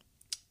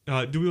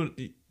we want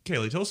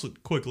Kaylee, tell us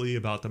quickly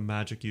about the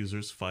magic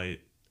users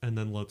fight, and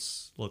then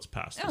let's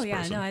pass this Oh yeah,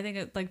 person. no, I think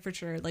it, like for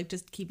sure, like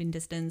just keeping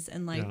distance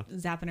and like Yeah.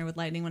 zapping her with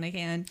lightning when I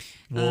can.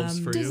 Wolves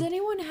for Does you.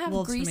 anyone have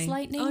Wolves for grease me.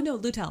 lightning? Oh no,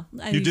 Lutel.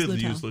 I You used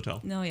did use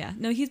Lutel. No, yeah,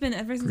 no, he's been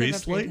ever since Grease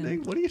I've upgraded him.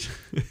 lightning? What are you?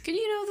 Can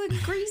you know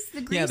the grease?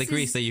 The grease. Yeah, the is-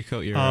 grease that you coat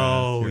your,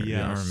 Oh, your yes.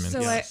 armaments.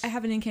 So Yes. I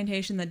have an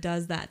incantation that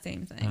does that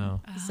same thing.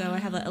 Oh. So I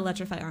have an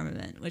electrify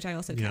armament, which I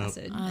also Yep.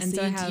 casted, Ah, and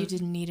so I have you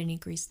didn't need any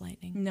grease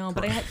lightning. no,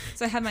 but I had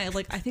so I had my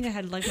like I think I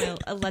had like my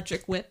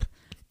electric whip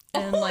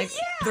and like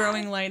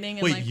throwing lightning.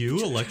 And Wait, like,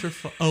 you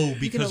electrify? Oh,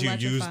 because you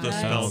used the electrify.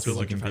 spell Oh, to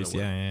like electrify grease. the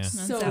whip. Yeah, yeah.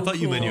 So I thought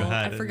you meant you cool.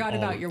 had I it forgot all.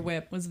 about your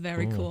whip. was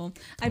very cool.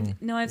 I've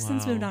Wow.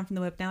 since moved on from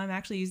the whip. Now I'm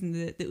actually using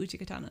the Uchi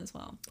katana as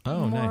well.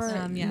 Oh, more,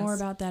 nice. Yes. more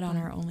about that on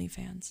our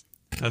OnlyFans.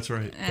 That's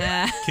right.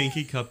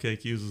 Kinky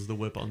Cupcake uses the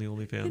whip on the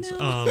OnlyFans. know.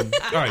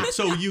 All right,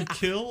 so you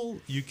kill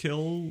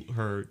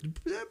her.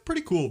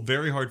 Pretty cool.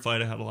 Very hard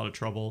fight. I had a lot of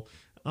trouble.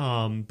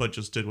 But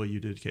just did what you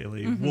did,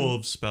 Kaylee.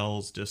 Wolves,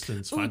 spells,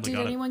 distance. Ooh, Finally did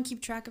got anyone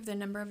keep track of their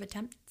number of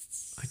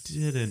attempts? it. I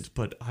didn't,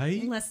 but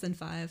I Less than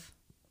 5.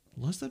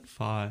 less than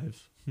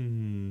 5.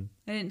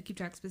 I didn't keep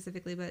track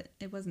specifically, but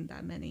it wasn't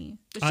that many.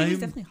 But she was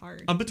definitely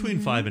hard. I'm between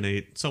 5 and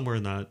 8, somewhere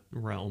in that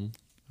realm.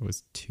 It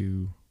was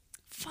 2.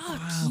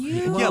 Fuck you.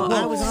 Yeah, well,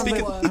 I was on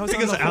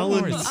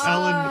Alan,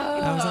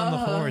 I was on the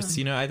horse.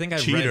 You know, I think I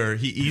cheater.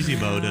 He easy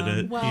moded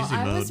it. Well, Easy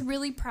I mode. was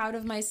really proud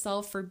of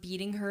myself for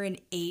beating her in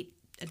 8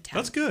 attempts.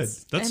 That's good.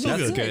 That's And still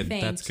that's good.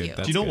 Thank That's good. you.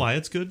 That's Do you know good. why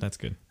it's good? That's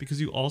good.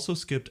 Because you also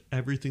skipped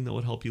everything that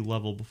would help you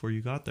level before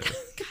you got there. God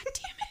damn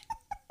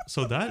it.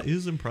 So that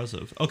is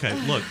impressive. Okay,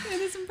 look. It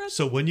is impressive.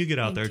 So when you get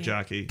out there, you.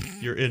 Jackie,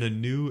 you're in a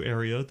new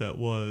area that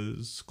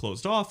was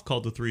closed off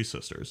called the Three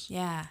Sisters.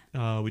 Yeah.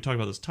 We talked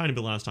about this a tiny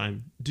bit last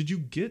time. Did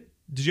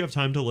you have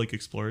time to like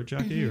explore it,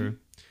 Jackie, or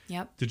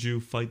Yep. did you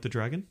fight the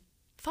dragon?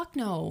 Fuck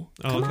no.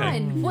 Oh, Come okay.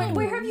 on.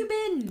 Where have you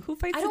been? Who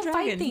fights I the don't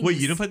dragon? fight things. Wait,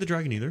 you didn't fight the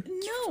dragon either?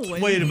 No.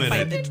 Wait a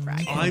Fight the minute.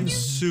 dragon. I'm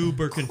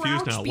super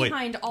confused Crouch now. Wait,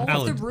 behind all of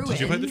Alan, the did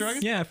you fight the ruins.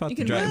 dragon? Yeah, I fought You the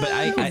can dragon, but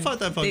I I fought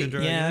that fucking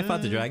dragon. yeah, I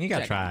fought the dragon. You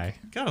gotta Dragon.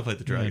 try. Gotta fight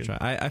the You gotta dragon.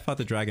 try. I fought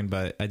the dragon,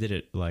 but I did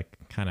it like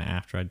kind of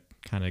after I'd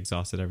kind of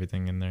exhausted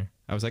everything in there.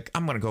 I was like,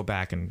 I'm gonna go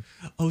back and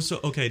Oh, so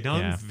okay, now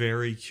Yeah. I'm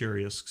very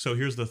curious. So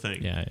here's the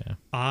thing. yeah.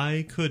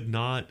 I could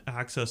not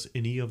access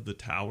any of the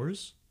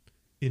towers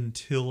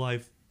until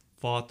I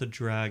fought the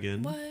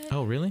dragon. What?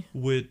 Oh, really?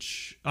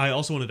 Which I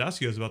also wanted to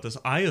ask you guys about this.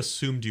 I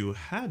assumed you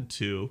had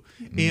to,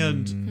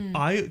 and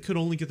I could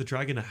only get the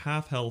dragon to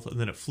half health, and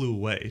then it flew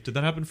away. Did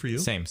that happen for you?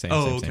 Same.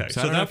 Oh, same. okay.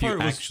 So, I don't know that if you part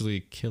was actually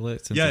kill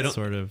it since Yeah, I it's don't-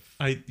 sort of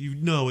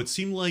it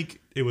seemed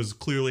like it was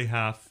clearly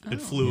half. It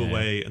flew Yeah.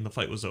 away, and the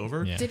fight was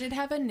over. yeah. Did it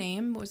have a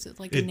name? Was it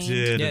like a It name?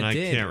 did, Yeah, and it I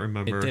did. can't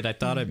remember. It did. I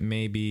thought it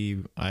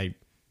maybe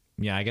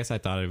I guess I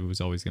thought it was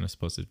always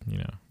supposed to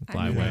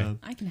fly away.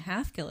 I can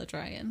half kill a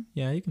dragon.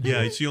 Yeah, you can.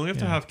 Yeah, so you only have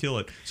to Yeah. half kill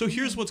it. So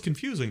here's what's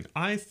confusing.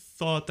 I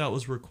thought that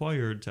was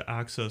required to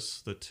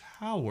access the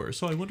tower.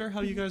 So I wonder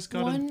how you guys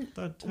got in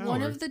that tower.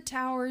 One of the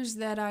towers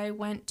that I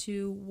went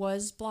to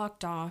was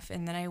blocked off,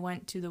 and then I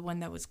went to the one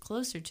that was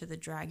closer to the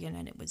dragon,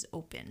 and it was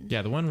open.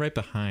 Yeah, the one right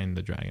behind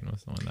the dragon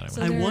was the one that I went.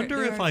 So I there- wonder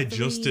there if are I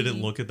just didn't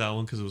three- look at that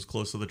one because it was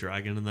close to the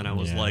dragon, and then I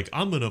was Yeah. like,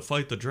 I'm gonna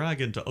fight the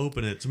dragon to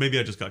open it. So maybe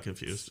I just got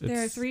confused.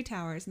 There are 3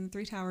 towers, and the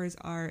 3 towers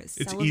are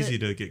It's easy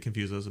to get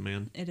confused as a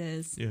man. It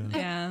is. Yeah.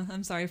 Yeah,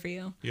 I'm sorry for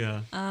you.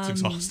 Yeah, it's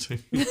exhausting.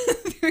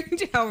 3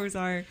 towers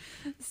are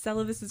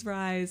Celivis's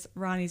Rise,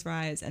 Ronnie's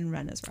Rise, and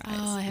Rena's Rise.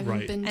 Oh, I haven't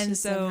Right. been to And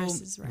so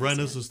Severus's Rise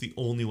Rena's yet. is the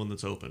only one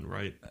that's open,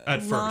 right? At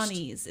first.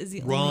 Ronnie's is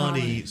the only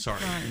Ronnie, one.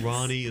 sorry. Ronnie's.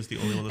 Ronnie is the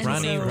only one that's And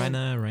Ronnie, open.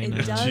 so Rena.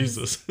 It does,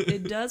 Jesus.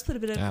 it does put a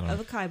bit I don't of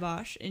know. a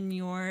kibosh in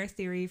your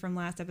theory from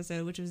last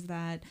episode, which was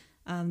that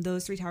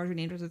those 3 towers were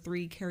named after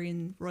 3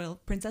 Carrion royal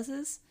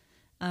princesses.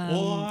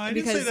 Well, I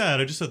didn't say because- that.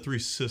 I just said 3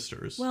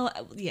 sisters. Well,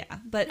 yeah,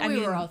 but I We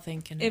mean, were all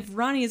thinking it. if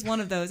Ronnie is one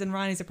of those and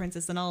Ronnie's a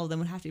princess, then all of them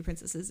would have to be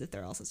princesses if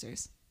they're all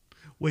sisters.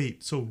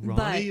 Wait, so But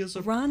Ronnie is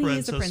a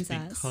princess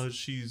princess. because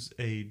she's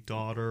a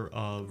daughter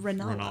of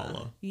Renala.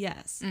 Renala.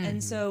 Yes,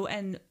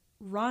 and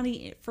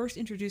Ronnie first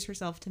introduced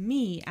herself to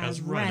me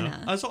as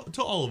Rena.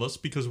 To all of us,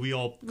 because we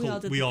all We all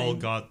did the thing.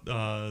 got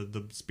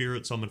the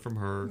spirit summoned from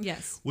her.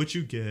 Yes. Which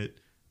you get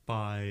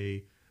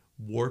by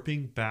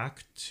warping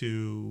back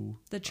to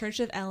The Church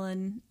of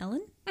Ellen.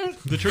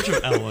 the Church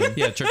of Ellen.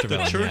 Yeah, Church of the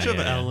Ellen. Church Yeah, of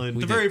yeah, yeah. Ellen.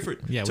 We The did- very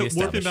first. yeah, so we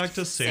warping established. back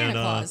to Santa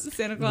Claus.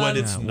 Santa Claus. when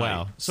it's Yeah, night.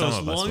 wow. So Some as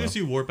of us long will. as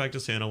you warp back to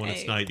Santa when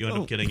it's Hey. night, you end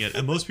up getting it.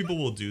 And most people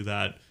will do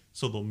that,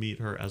 so they'll meet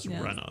her as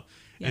Yes. Rena.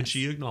 Yes. And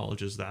she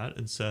acknowledges that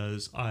and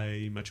says,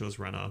 I met you as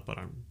Rena, but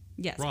I'm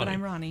Yes, Ronnie. but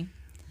I'm Ronnie.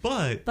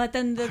 But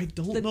then I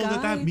don't know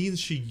that means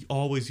she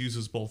always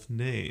uses both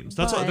names.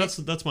 That's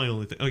that's my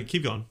only thing. Okay,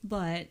 keep going.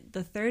 But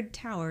the 3rd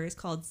tower is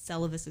called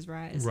Celivis's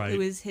Rise, Right.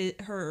 who is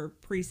her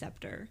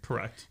preceptor.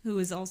 Correct. Who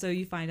is also,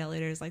 you find out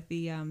later, is like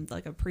the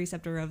like a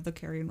preceptor of the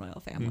Carrion royal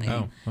family.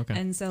 Oh, okay.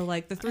 And so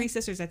like the 3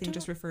 sisters, I think,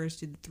 just refers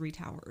to the 3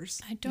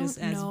 towers. I don't just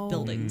as know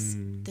buildings.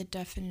 the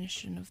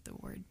definition of the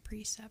word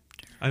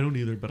preceptor. I don't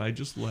either, but I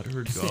just let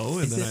her go,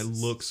 and then I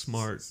look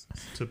smart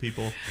to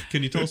people.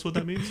 Can you tell us what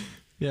that means?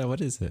 Yeah,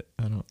 what is it?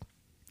 I don't.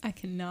 I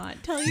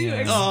cannot tell you Yeah.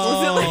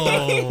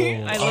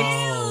 explicitly.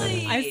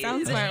 Oh. I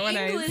sound smart when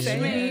I English say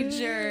it.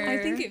 major. I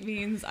think it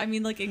means, I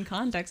mean, like in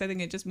context, I think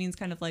it just means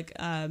kind of like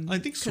I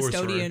think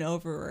custodian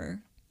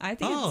over. I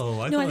think Oh,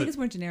 I I thought- think it's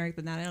more generic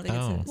than that. I don't think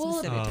Oh. it's a Well,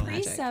 specific to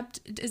magic. precept,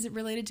 is it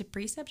related to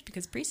precept?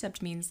 Because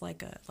precept means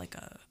like a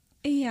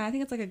Yeah, I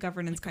think it's like a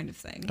governance kind of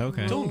thing.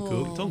 Okay. Don't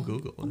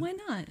Google it. Why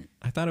not?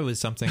 I thought it was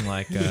something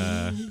like. You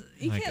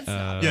can't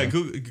stop. Yeah,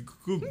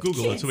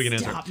 Google it so we can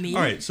answer. stop me.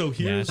 All right, so Yeah, I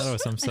here's thought it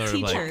was some sort of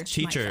teacher. like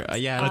teacher. My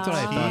Yeah, that's what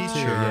I thought too.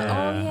 Teacher.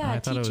 Yeah. Oh, yeah, I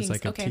thought it was teachings.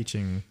 like a Okay.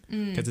 teaching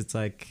because it's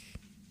like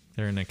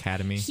they're in an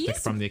academy, he's like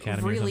from the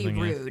academy really or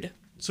something. Yeah. rude.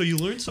 so you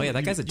learned something. Oh, yeah,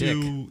 that guy's a dick.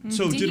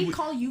 So Did he we?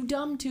 call you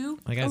dumb too?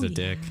 That guy's Oh, a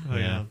dick. Oh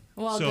yeah.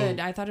 Well, So- good.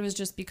 I thought it was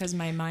just because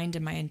my mind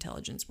and my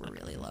intelligence were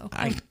really low.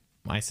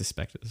 I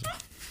suspect it as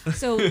well.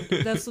 So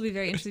this will be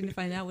very interesting to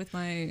find out with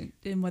my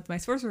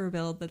sorcerer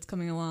build that's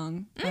coming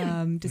along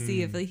to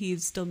see if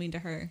he's still mean to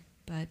her.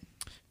 But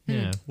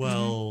Yeah.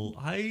 Well,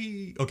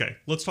 okay.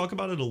 Let's talk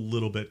about it a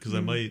little bit because I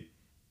might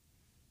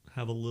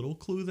have a little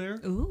clue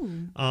there.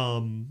 ooh,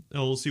 And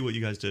we'll see what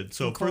you guys did.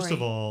 So From first of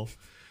Corey. all,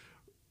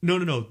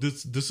 No.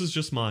 This is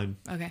just mine.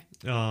 Okay.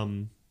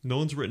 No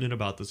one's written in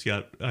about this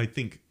yet. I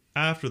think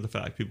after the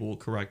fact, people will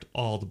correct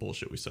all the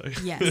bullshit we say.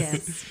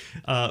 Yes.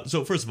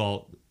 So first of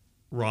all,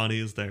 Ronnie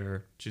is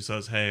there. She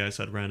says, "Hey, I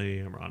said Rennie.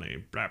 I'm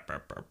Ronnie." Blah, blah,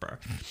 blah, blah.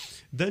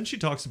 Then she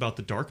talks about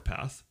the dark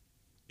path,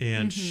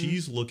 and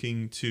she's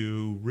looking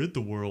to rid the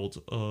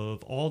world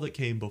of all that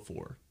came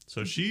before.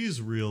 So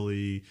she's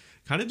really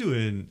kind of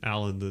doing,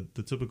 Alan,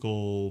 the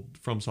typical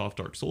FromSoft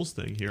Dark Souls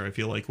thing here. I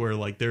feel like where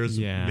like there's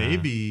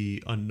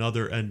maybe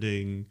another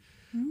ending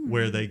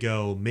where they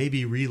go,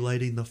 maybe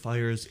relighting the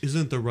fires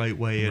isn't the right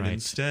way, and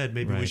instead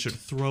maybe we should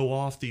throw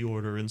off the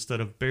order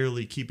instead of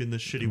barely keeping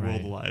this shitty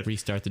world alive.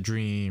 Restart the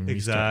dream.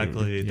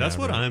 Exactly. That's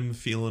what I'm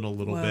feeling a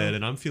little bit,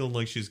 and I'm feeling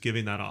like she's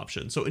giving that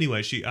option. So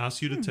anyway, she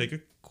asks you to take a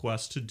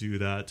quest to do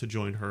that, to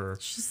join her.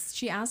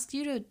 She asked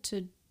you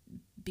to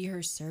be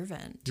her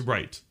servant.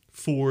 Right.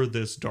 For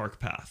this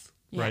dark path.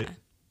 Right.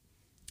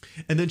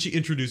 And then she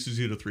introduces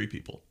you to 3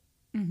 people.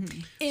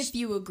 If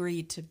you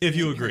agree to be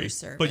her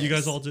service. But you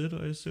guys all did,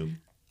 I assume?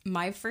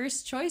 My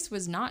first choice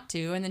was not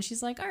to, and then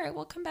she's like, all right,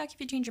 well, come back if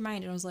you change your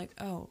mind. And I was like,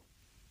 oh,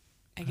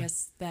 I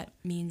guess that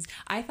means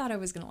I thought I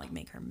was gonna like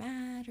make her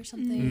mad or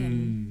something.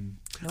 And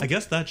nope. I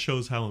guess that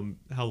shows how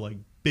like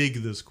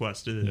big this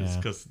quest is,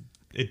 because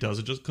it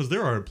doesn't just, because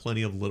there are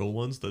plenty of little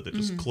ones that they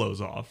just close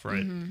off,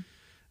 right?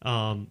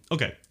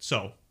 Okay,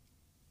 so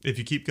if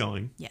you keep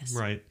going,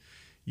 right,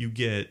 you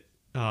get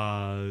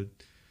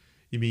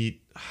you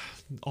meet,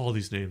 all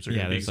these names are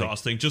gonna be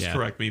exhausting. Just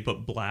correct me,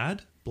 but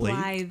Blade.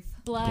 Blythe.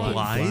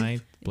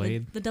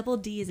 Blade. The double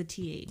D is a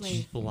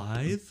TH.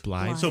 Blythe.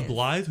 So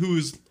Blythe, who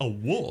is a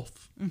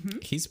wolf.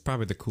 He's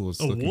probably the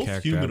coolest a looking wolf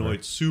character humanoid,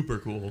 ever. super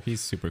cool.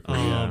 He's super cool.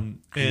 And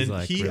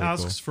like he really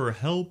asks for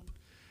help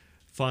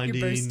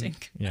finding. You're bursting.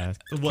 Yeah.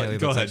 What? Kelly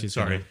Go looks like ahead. she's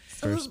Sorry.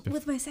 gonna burst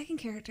With my second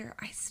character,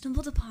 I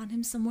stumbled upon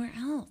him somewhere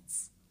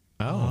else.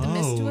 Oh.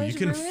 Mistwood You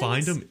can ruins?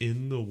 find him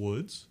in the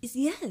woods.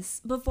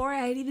 Yes, before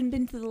I had even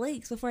been to the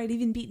lakes, before I'd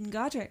even beaten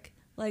Godric.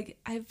 Like,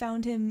 I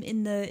found him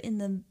in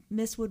the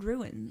Mistwood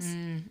ruins.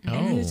 And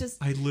he was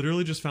just... I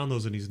literally just found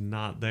those and he's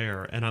not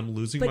there, and I'm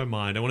losing my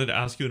mind. I wanted to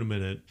ask you in a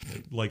minute,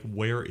 like,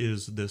 where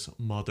is this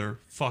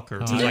motherfucker?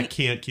 Because I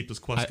can't keep this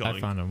quest going. I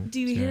found him. Do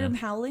you hear him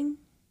howling?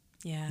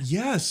 Yeah.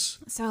 Yes.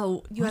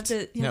 So you have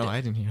to... No, I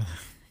didn't hear that.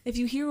 If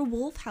you hear a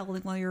wolf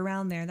howling while you're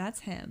around there,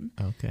 that's him.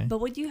 Okay.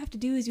 But what you have to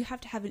do is you have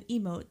to have an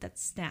emote that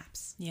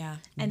snaps. Yeah.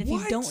 And if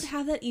you don't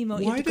have that emote,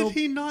 you Why have to go did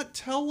he not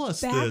tell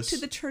us back this? to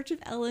the Church of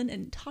Elden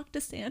and talk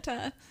to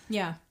Santa.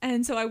 Yeah.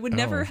 And so I would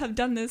never have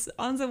done this.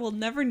 Anza will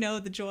never know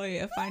the joy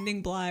of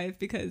finding Blythe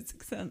because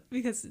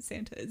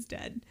Santa is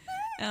dead.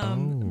 But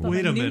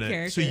Wait my a new minute.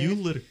 character- So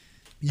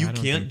you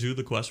can't do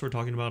the quest we're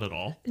talking about at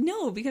all?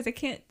 No, because I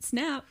can't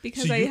snap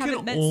because So I you haven't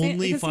can met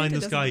only Santa. find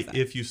this Santa guy doesn't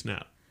snap. if you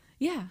snap.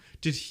 Yeah.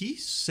 Did he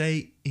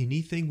say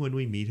anything when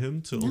we meet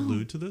him to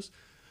allude to this?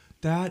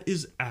 That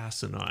is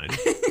asinine.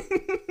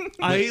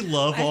 I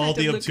love I all had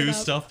to the look it obtuse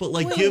up. stuff, but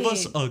like give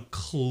us a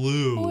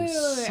clue Wait,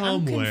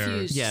 I'm somewhere.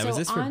 confused. Yeah, so was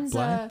this for Anza,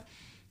 Black?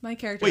 My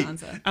character Wait,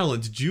 Anza.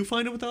 Alan, did you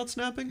find it without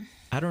snapping?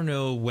 I don't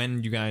know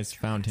when you guys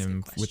found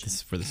him question. with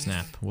this for the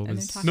snap. What And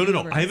was? they're talking No.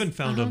 over I haven't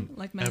found him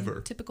like men.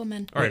 ever. Typical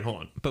men. All right, hold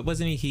on. But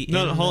wasn't he?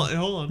 No, in hold the-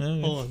 on.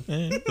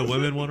 The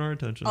women want our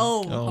attention.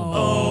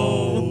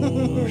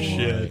 Oh,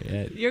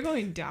 Shit. you're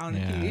going down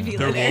Yeah. if you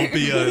There won't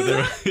be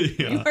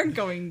a. You are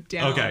going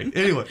down. Okay.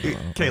 Anyway,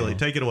 Kaylee,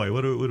 take it away.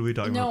 What are we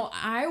talking about? No,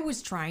 I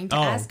was trying to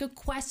ask a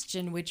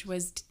question, which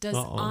was, does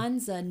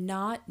Anza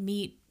not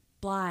meet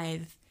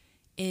Blythe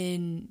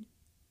in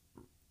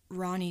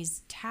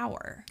Ronnie's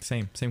tower?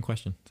 Same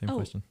question. Same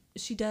question.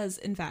 She does,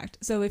 in fact.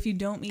 So if you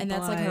don't meet And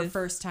that's like her Blythe-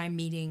 first time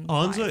meeting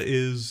Anza Blythe.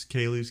 is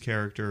Kaylee's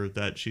character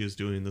that she is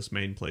doing this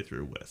main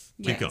playthrough with.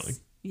 Keep going.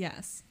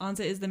 Yes, Anza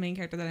is the main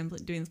character that I'm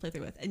doing this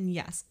playthrough with, and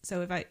yes.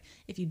 So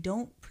if you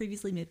don't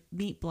previously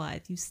meet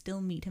Blythe, you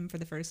still meet him for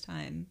the first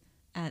time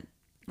at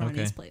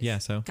Ronnie's place. Yeah.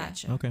 So.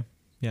 Gotcha. Okay.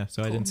 Yeah.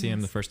 So I didn't see him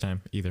the first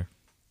time either.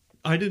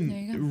 I There you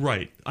didn't. go.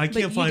 Right. I But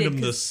can't you find did, him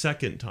the 'cause-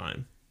 second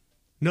time.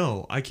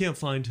 No, I can't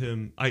find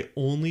him. I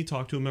only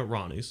talked to him at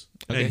Ronnie's,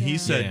 Okay. and he Yeah.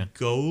 said, Yeah.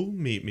 "Go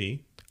meet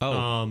me."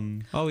 Oh.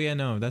 Oh yeah.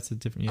 No, that's a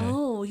different. Yeah.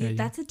 Oh, yeah,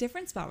 that's a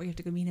different spot where you have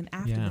to go meet him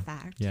after yeah. the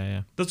fact.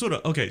 Yeah. That's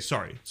what. Okay,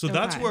 sorry. So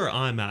that's Okay. where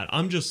I'm at.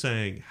 I'm just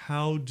saying,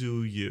 how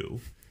do you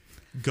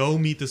go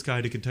meet this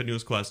guy to continue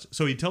his quest?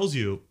 So he tells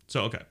you.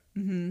 So okay,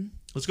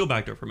 let's go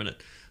back there for a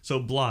minute. So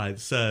Blythe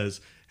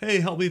says, "Hey,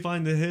 help me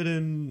find the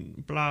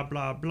hidden blah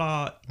blah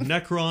blah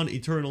Necron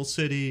Eternal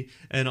City,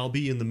 and I'll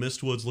be in the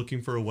Mistwoods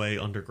looking for a way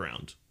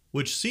underground."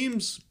 Which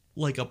seems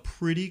like a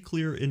pretty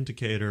clear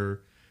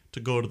indicator to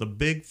go to the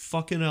big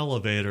fucking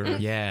elevator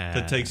Yeah.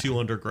 that takes you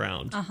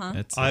underground.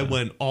 That's, I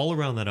went all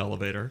around that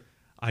elevator.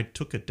 I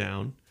took it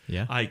down.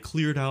 Yeah. I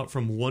cleared out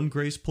from one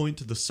grace point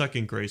to the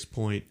second grace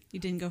point.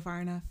 You didn't go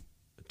far enough.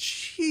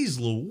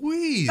 Jeez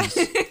Louise.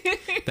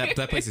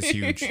 That place is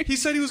huge. He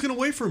said he was going to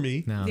wait for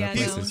me. No, Yeah, that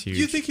place no. is huge.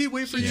 You think he'd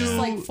wait for He you? just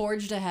like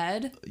forged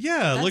ahead.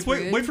 Yeah, That's like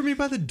wait rude. for me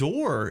by the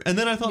door. And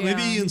then I thought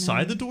maybe Yeah,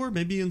 inside the door,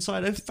 maybe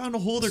inside. I found a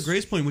whole other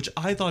grace point, which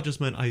I thought just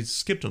meant I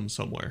skipped him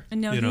somewhere.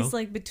 And no, you he's know?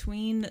 like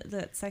between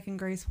the second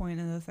grace point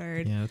and the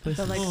third. Yeah, that place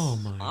But is- like Oh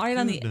my right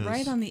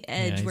goodness. on the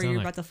edge he's where on, you're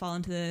like- about to fall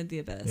into the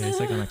abyss. Yeah, it's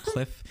like on a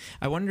cliff.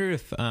 I wonder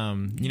if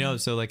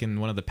so like in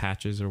one of the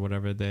patches or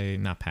whatever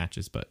not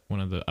patches, but one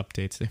of the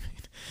updates they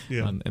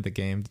made on the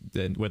game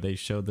where they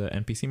show the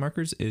NPC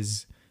markers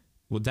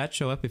would that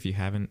show up if you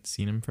haven't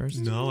seen them first?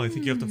 No, I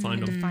think you have to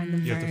find them. find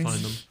them You have to first.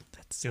 find them.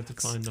 You have to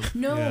find them.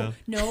 No, Yeah.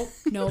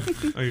 no.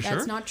 Are you That's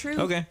sure? not true.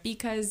 Okay.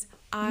 Because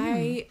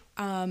I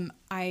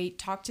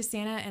talked to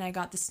Santa and I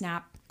got the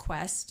Snap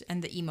quest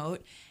and the emote,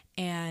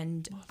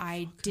 and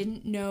I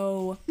didn't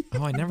know.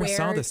 Oh, I never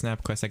saw where- the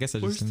Snap quest. I guess I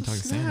Where's just didn't the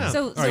talk to Snap? Santa.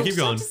 So, All right, keep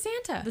Talk going. to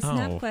Santa. the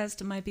Snap Oh.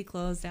 quest might be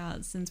closed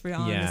out since we're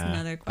on this Yeah,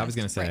 another quest. I was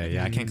gonna say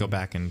Right. I can't go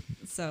back and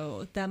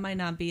So that might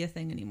not be a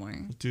thing anymore.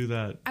 Do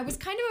that. I was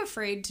kind of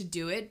afraid to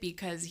do it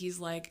because he's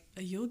like,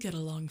 "You'll get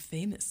along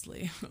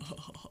famously,"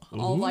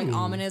 all like Ooh.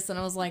 ominous, and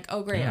I was like,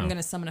 "Oh great, Yeah. I'm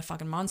gonna summon a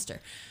fucking monster,"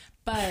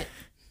 but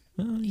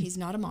he's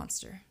not a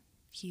monster.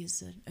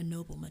 He's a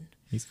nobleman.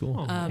 he's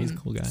cool. He's a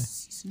cool guy.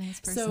 He's a nice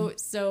person.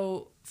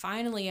 So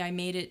finally, I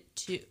made it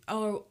to.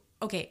 Oh,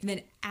 okay. And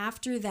then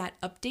after that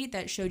update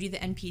that showed you the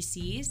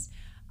NPCs,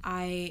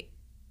 I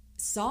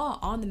saw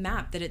on the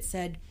map that it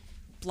said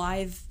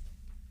Blythe.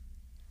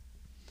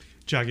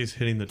 Jackie's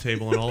hitting the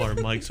table and all our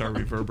mics are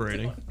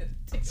reverberating.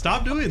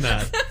 Stop doing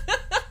that.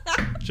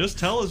 Just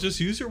tell us. Just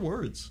use your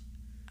words.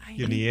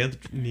 You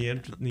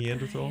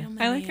Neanderthal.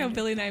 I like how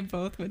Billy and I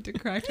both went to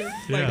correct it.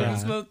 Like Yeah. we're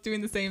just both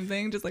doing the same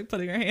thing, just like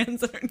putting our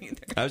hands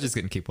underneath I was just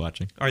gonna keep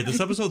watching. All right, this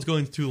episode's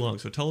going too long,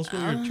 so tell us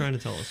what you're trying to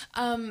tell us.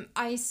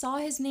 I saw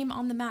his name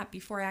on the map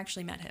before I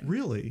actually met him.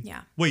 Really?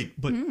 Yeah. Wait,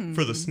 but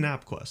for the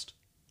Snap quest.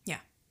 Yeah.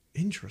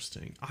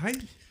 Interesting.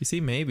 You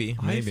see, maybe.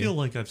 I feel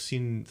like I've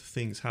seen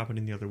things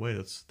happening the other way.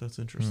 That's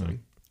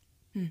interesting.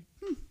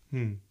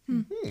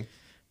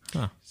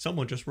 Huh.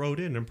 Someone just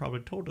wrote in and probably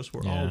told us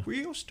we're Yeah. all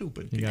real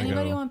stupid. You gotta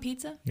Anybody go. want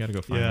pizza? You gotta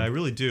go find Yeah, I him.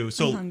 really do.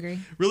 So, hungry.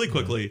 really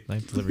quickly,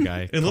 Life delivery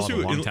guy Unless called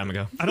you- a long time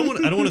ago. I don't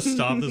want to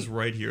stop this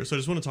right here. So I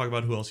just want to talk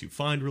about who else you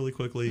find really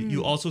quickly.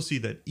 You also see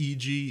that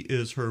EG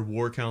is her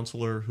war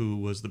counselor, who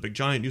was the big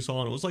giant you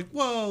saw, and it was like,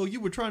 "Whoa, you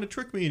were trying to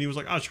trick me," and he was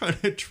like, "I was trying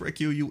to trick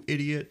you, you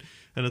idiot."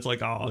 And it's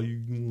like, "Oh,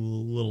 you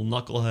little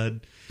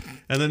knucklehead."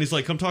 And then he's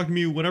like, "Come talk to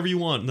me whenever you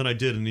want." And then I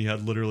did, and he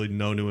had literally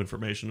no new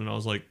information, and I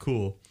was like,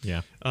 "Cool."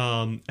 Yeah.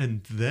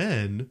 And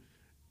then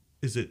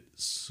is it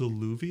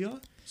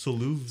Soluvia?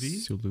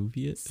 Soluvi?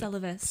 Soluviate?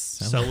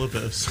 Celivis.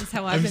 Celibus. That's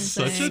how I've been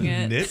such saying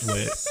a it.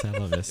 nitwit.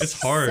 Celavis. It's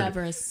hard.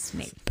 Severus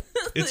Snape.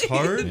 It's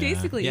hard.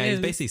 Basically Yeah, he's is.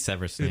 basically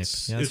Severus Snape.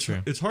 Yeah, that's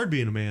true. It's hard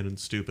being a man and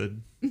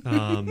stupid.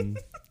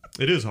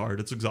 It is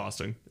hard. It's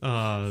exhausting.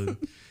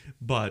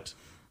 But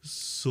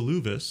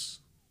Celuvis,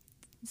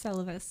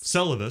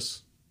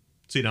 Celivis.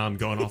 See, now I'm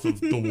going off of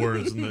the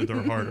words and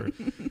they're harder.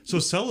 So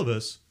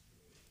Celivis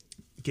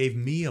gave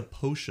me a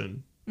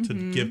potion to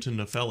give to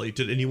Nepheli.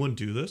 Did anyone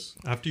do this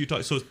after you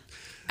talked? So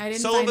I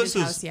didn't find his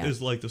Celivis house yet.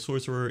 is like the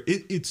sorcerer.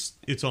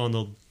 It's on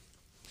the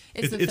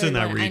It's the it's third in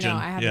that one. region. I know.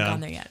 I haven't yeah. gone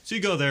there yet. So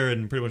you go there,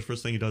 and pretty much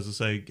first thing he does is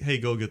say, "Hey,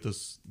 go give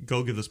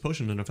this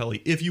potion to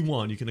Nepheli. If you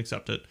want, you can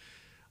accept it."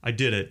 I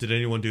did it. Did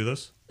anyone do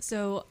this?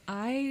 So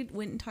I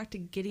went and talked to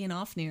Gideon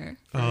Offnear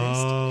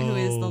first, who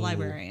is the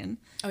librarian.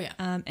 Oh yeah.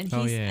 And he's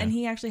Oh, yeah. and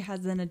he actually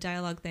has then a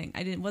dialogue thing.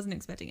 Wasn't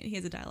expecting it. He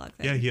has a dialogue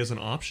thing. Yeah, he has an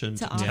option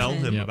to To tell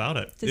option. him Yep. about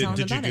it. to tell him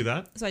Did you about do it.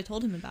 that? So I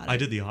told him about it. I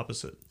did the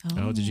opposite.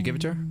 Oh, did you give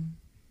it to her?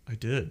 I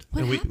did.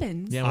 What And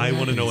happened? Yeah, I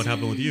want to know what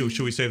happened with you.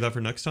 Should we save that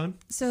for next time?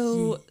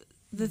 So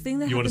the thing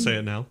that You want to happened- say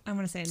it now? I'm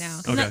going to say it now.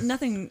 'Cause Okay.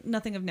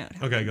 nothing of note.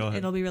 Happened. Okay, go ahead.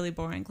 It'll be really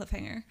boring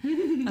cliffhanger.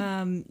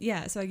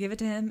 Yeah. So I give it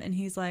to him, and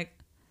he's like,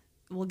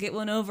 "We'll get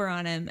one over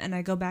on him." And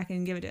I go back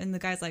and give it to him. And the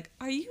guy's like,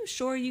 "Are you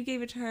sure you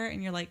gave it to her?"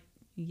 And you're like,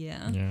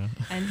 "Yeah." Yeah.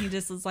 And he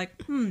just was like,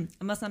 "I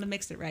must not have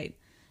mixed it right."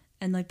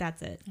 And like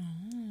that's it.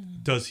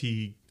 Does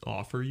he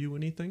offer you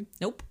anything?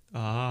 Nope.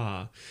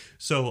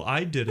 So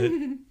I did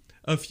it.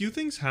 A few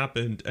things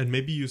happened, and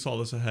maybe you saw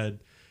this ahead.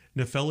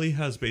 Nepheli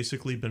has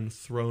basically been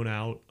thrown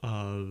out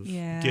of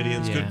Yeah.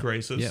 Gideon's Yeah. good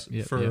graces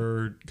Yep,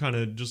 for kind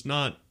of just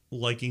not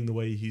liking the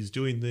way he's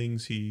doing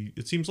things.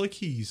 It seems like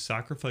he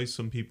sacrificed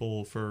some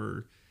people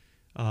for,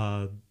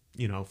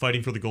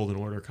 fighting for the Golden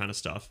Order kind of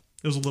stuff.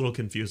 It was a little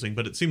confusing,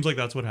 but it seems like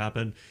that's what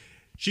happened.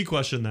 She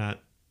questioned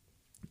that,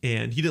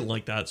 and he didn't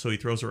like that, so he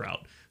throws her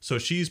out. So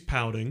she's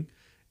pouting,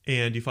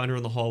 and you find her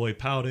in the hallway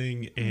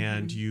pouting,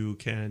 and you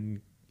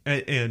can,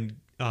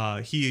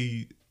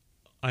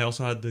 I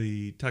also had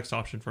the text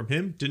option from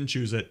him, didn't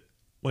choose it,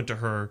 went to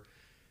her,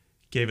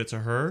 gave it to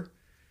her.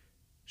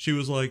 She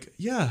was like,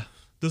 "Yeah,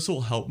 this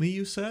will help me,"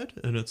 you said.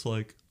 And it's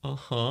like,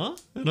 "Uh-huh."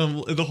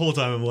 And the whole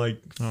time I'm like,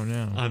 Oh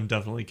no. I'm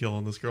definitely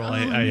killing this girl.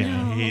 I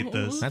hate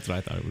this. That's what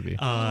I thought it would be.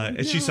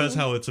 And she says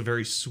how it's a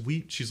very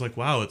sweet. She's like,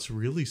 "Wow, it's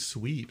really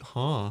sweet,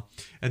 huh?"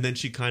 And then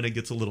she kind of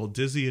gets a little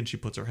dizzy, and she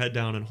puts her head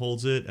down and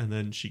holds it, and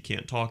then she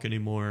can't talk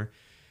anymore.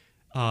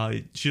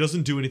 She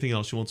doesn't do anything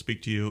else. She won't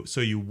speak to you.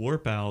 So you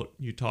warp out.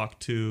 You talk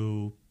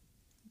to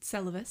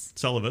Celovus.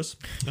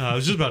 I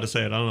was just about to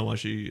say it. I don't know why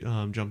she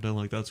jumped in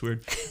like that. It's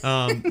weird.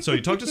 So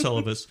you talk to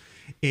Celovus,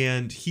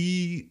 and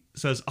he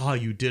says,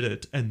 you did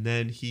it. And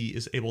then he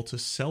is able to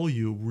sell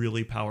you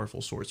really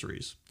powerful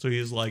sorceries. So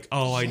he's like,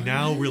 I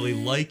now really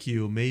like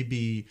you.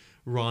 Maybe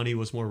Ronnie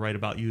was more right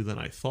about you than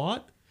I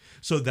thought.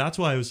 So that's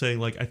why I was saying,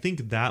 like, I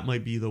think that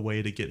might be the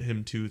way to get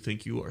him to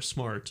think you are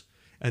smart.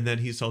 And then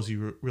he sells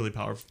you really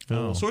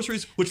powerful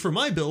sorceries, which for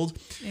my build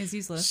is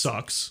useless.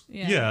 Sucks.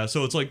 Yeah,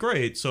 so it's like,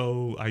 great.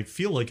 So I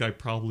feel like I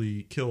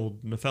probably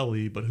killed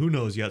Nefeli, but who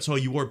knows yet. So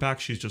you warp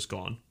back, she's just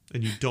gone.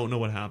 And you don't know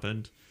what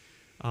happened.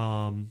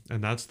 And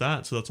that's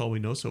that. So that's all we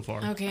know so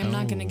far. Okay, I'm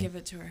not going to give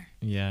it to her.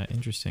 Yeah,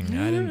 interesting.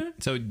 I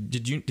didn't. So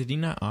did he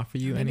not offer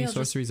you any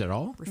sorceries at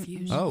all?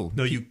 Refuse. Oh,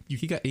 no, he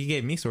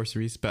gave me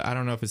sorceries, but I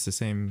don't know if it's the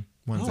same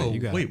ones that you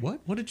got. Wait,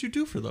 what? What did you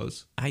do for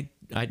those? I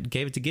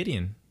gave it to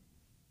Gideon.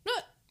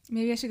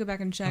 Maybe I should go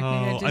back and check.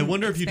 I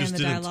wonder if you just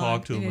didn't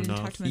talk to him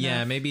enough.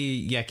 Yeah, maybe.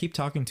 Yeah, keep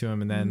talking to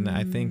him, and then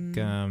I think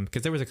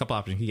because there was a couple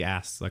options. He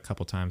asked a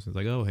couple times. He was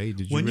like, "Oh, hey,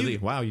 did you really?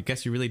 Wow, you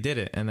guess you really did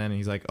it." And then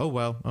he's like, "Oh,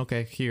 well,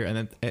 okay, here." And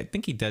then I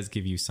think he does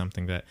give you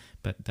something that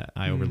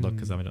I overlook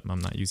because I'm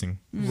not using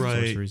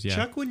sorceries. Yeah.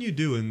 Check when you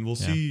do, and we'll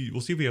see.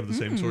 We'll see if we have the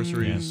same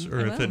sorceries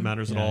or if it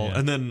matters at all. Yeah.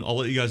 And then I'll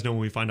let you guys know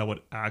when we find out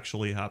what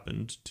actually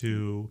happened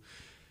to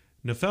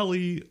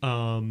Nefeli.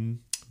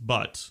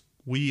 But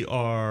we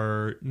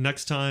are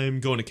next time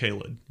going to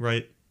Caelid,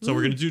 right? So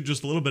we're going to do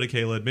just a little bit of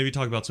Caelid, maybe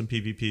talk about some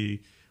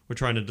PvP. We're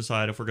trying to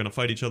decide if we're going to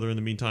fight each other in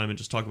the meantime and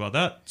just talk about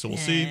that. So we'll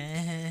see.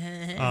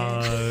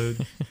 I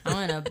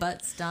want to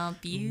butt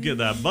stomp you. Get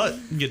that butt.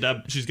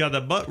 She's got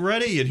that butt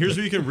ready. And here's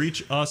where you can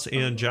reach us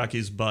and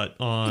Jackie's butt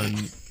on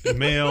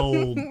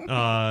mail,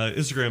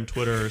 Instagram,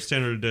 Twitter,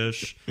 Standard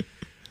Dish.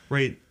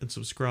 Rate and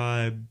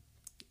subscribe.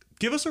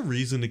 Give us a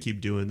reason to keep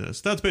doing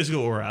this. That's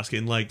basically what we're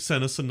asking. Like,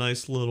 send us a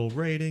nice little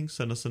rating,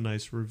 send us a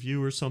nice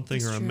review or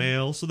something, or a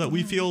mail, so that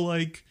we feel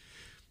like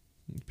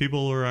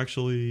people are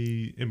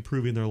actually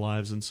improving their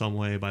lives in some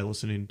way by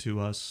listening to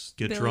us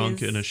get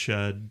drunk in a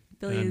shed.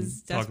 Billy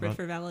is desperate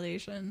for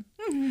validation.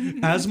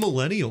 As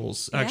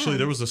millennials, actually,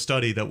 there was a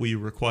study that we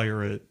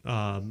require it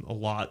a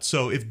lot.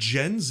 So if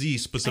Gen Z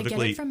specifically...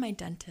 I get it from my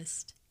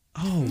dentist.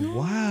 Oh,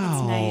 wow.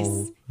 That's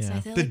nice. Yeah.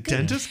 So the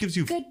dentist gives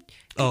you... Good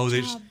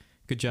they job.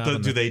 Good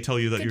job. Do they tell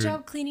you that Good you're...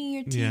 job cleaning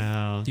your teeth.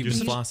 Yeah. You've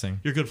been flossing.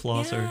 You're a good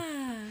flosser.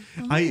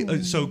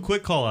 Yeah. So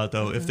quick call out,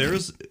 though. If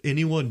there's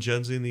anyone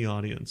Gen Z in the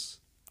audience,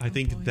 I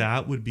think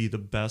that would be the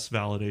best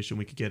validation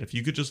we could get. If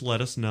you could just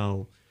let us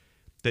know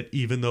that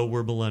even though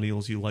we're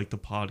millennials, you like the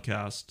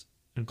podcast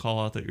and call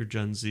out that you're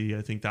Gen Z,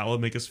 I think that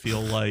would make us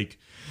feel like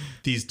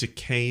these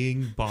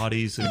decaying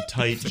bodies and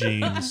tight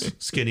jeans,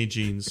 skinny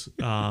jeans,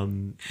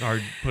 are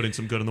putting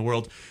some good in the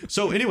world.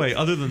 So anyway,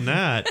 other than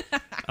that,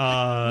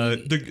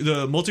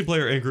 the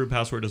multiplayer and group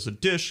password is a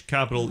dish,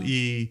 capital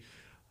E.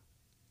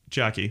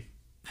 Jackie,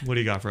 what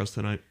do you got for us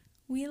tonight?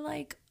 We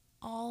like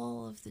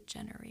all of the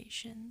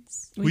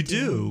generations. We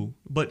do,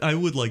 but I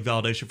would like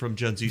validation from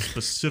Gen Z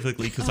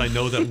specifically because I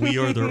know that we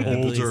are their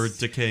older,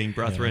 decaying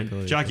brethren.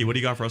 Yeah, Jackie, what do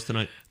you got for us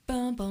tonight?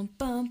 Bum bum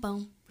bum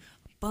bum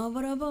bum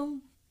bum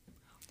bum.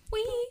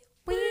 Wee.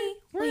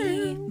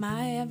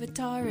 My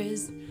avatar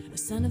is a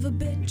son of a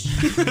bitch.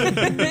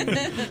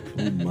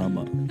 Oh,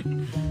 mama.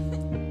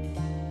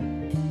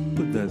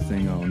 Put that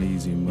thing on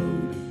easy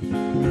mode.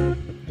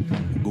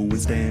 Going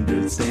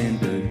standard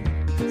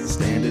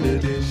a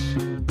dish.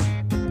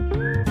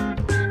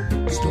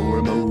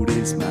 Story mode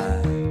is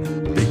my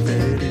big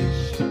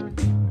fetish.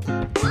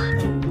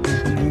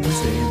 Going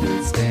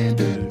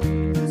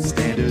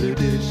standard a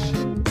dish.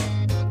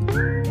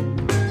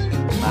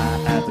 My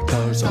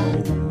avatar's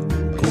all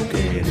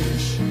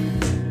coquettish.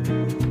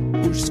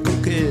 Oh, she's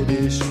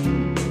coquettish.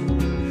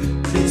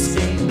 This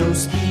ain't no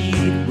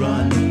speed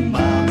run,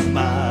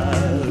 mama.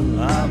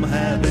 I'm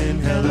having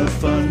hella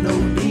fun. No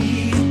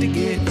need to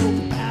get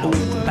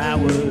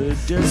overpowered.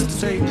 Just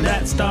take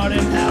that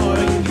starting power.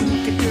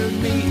 You can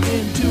turn me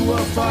into a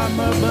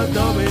farmer, but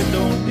don't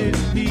hit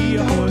me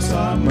a horse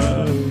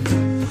armor.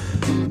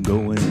 I'm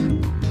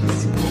going.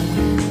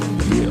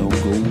 Yeah, I'm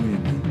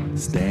going.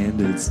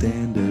 Standard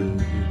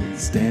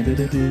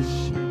a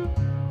dish.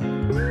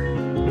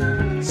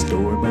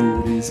 Story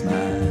mode is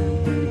my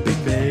big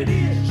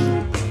fetish.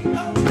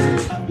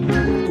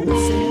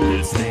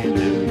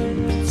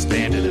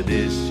 Standard a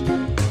dish.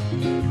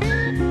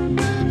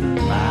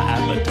 My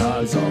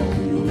avatar's all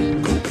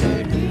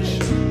coquettish.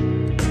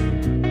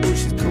 Oh,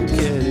 she's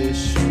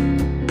coquettish.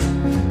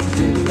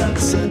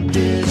 Deluxe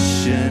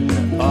edition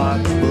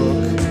art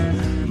book.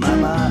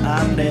 Mama,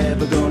 I'm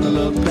never gonna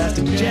look.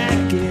 Plastic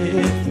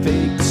jacket,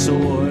 fake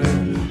sword,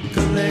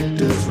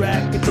 collector's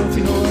racket,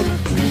 trophy hoard.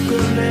 You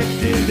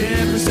collected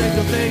every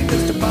single thing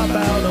just to pop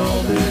out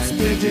all this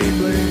DJ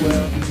bling.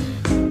 Well,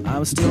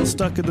 I'm still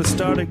stuck at the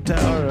starting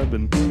tower. I've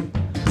been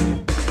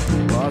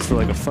lost for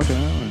like a fucking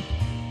hour.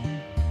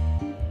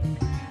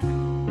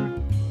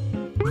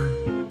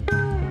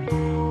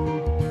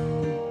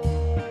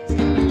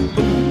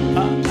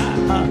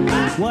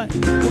 What?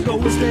 We'll go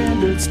with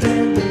standard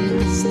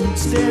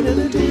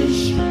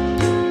dish.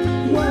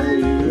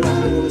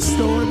 Whoa,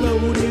 store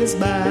load is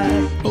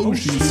by. Oh,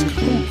 she's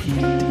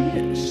cooking.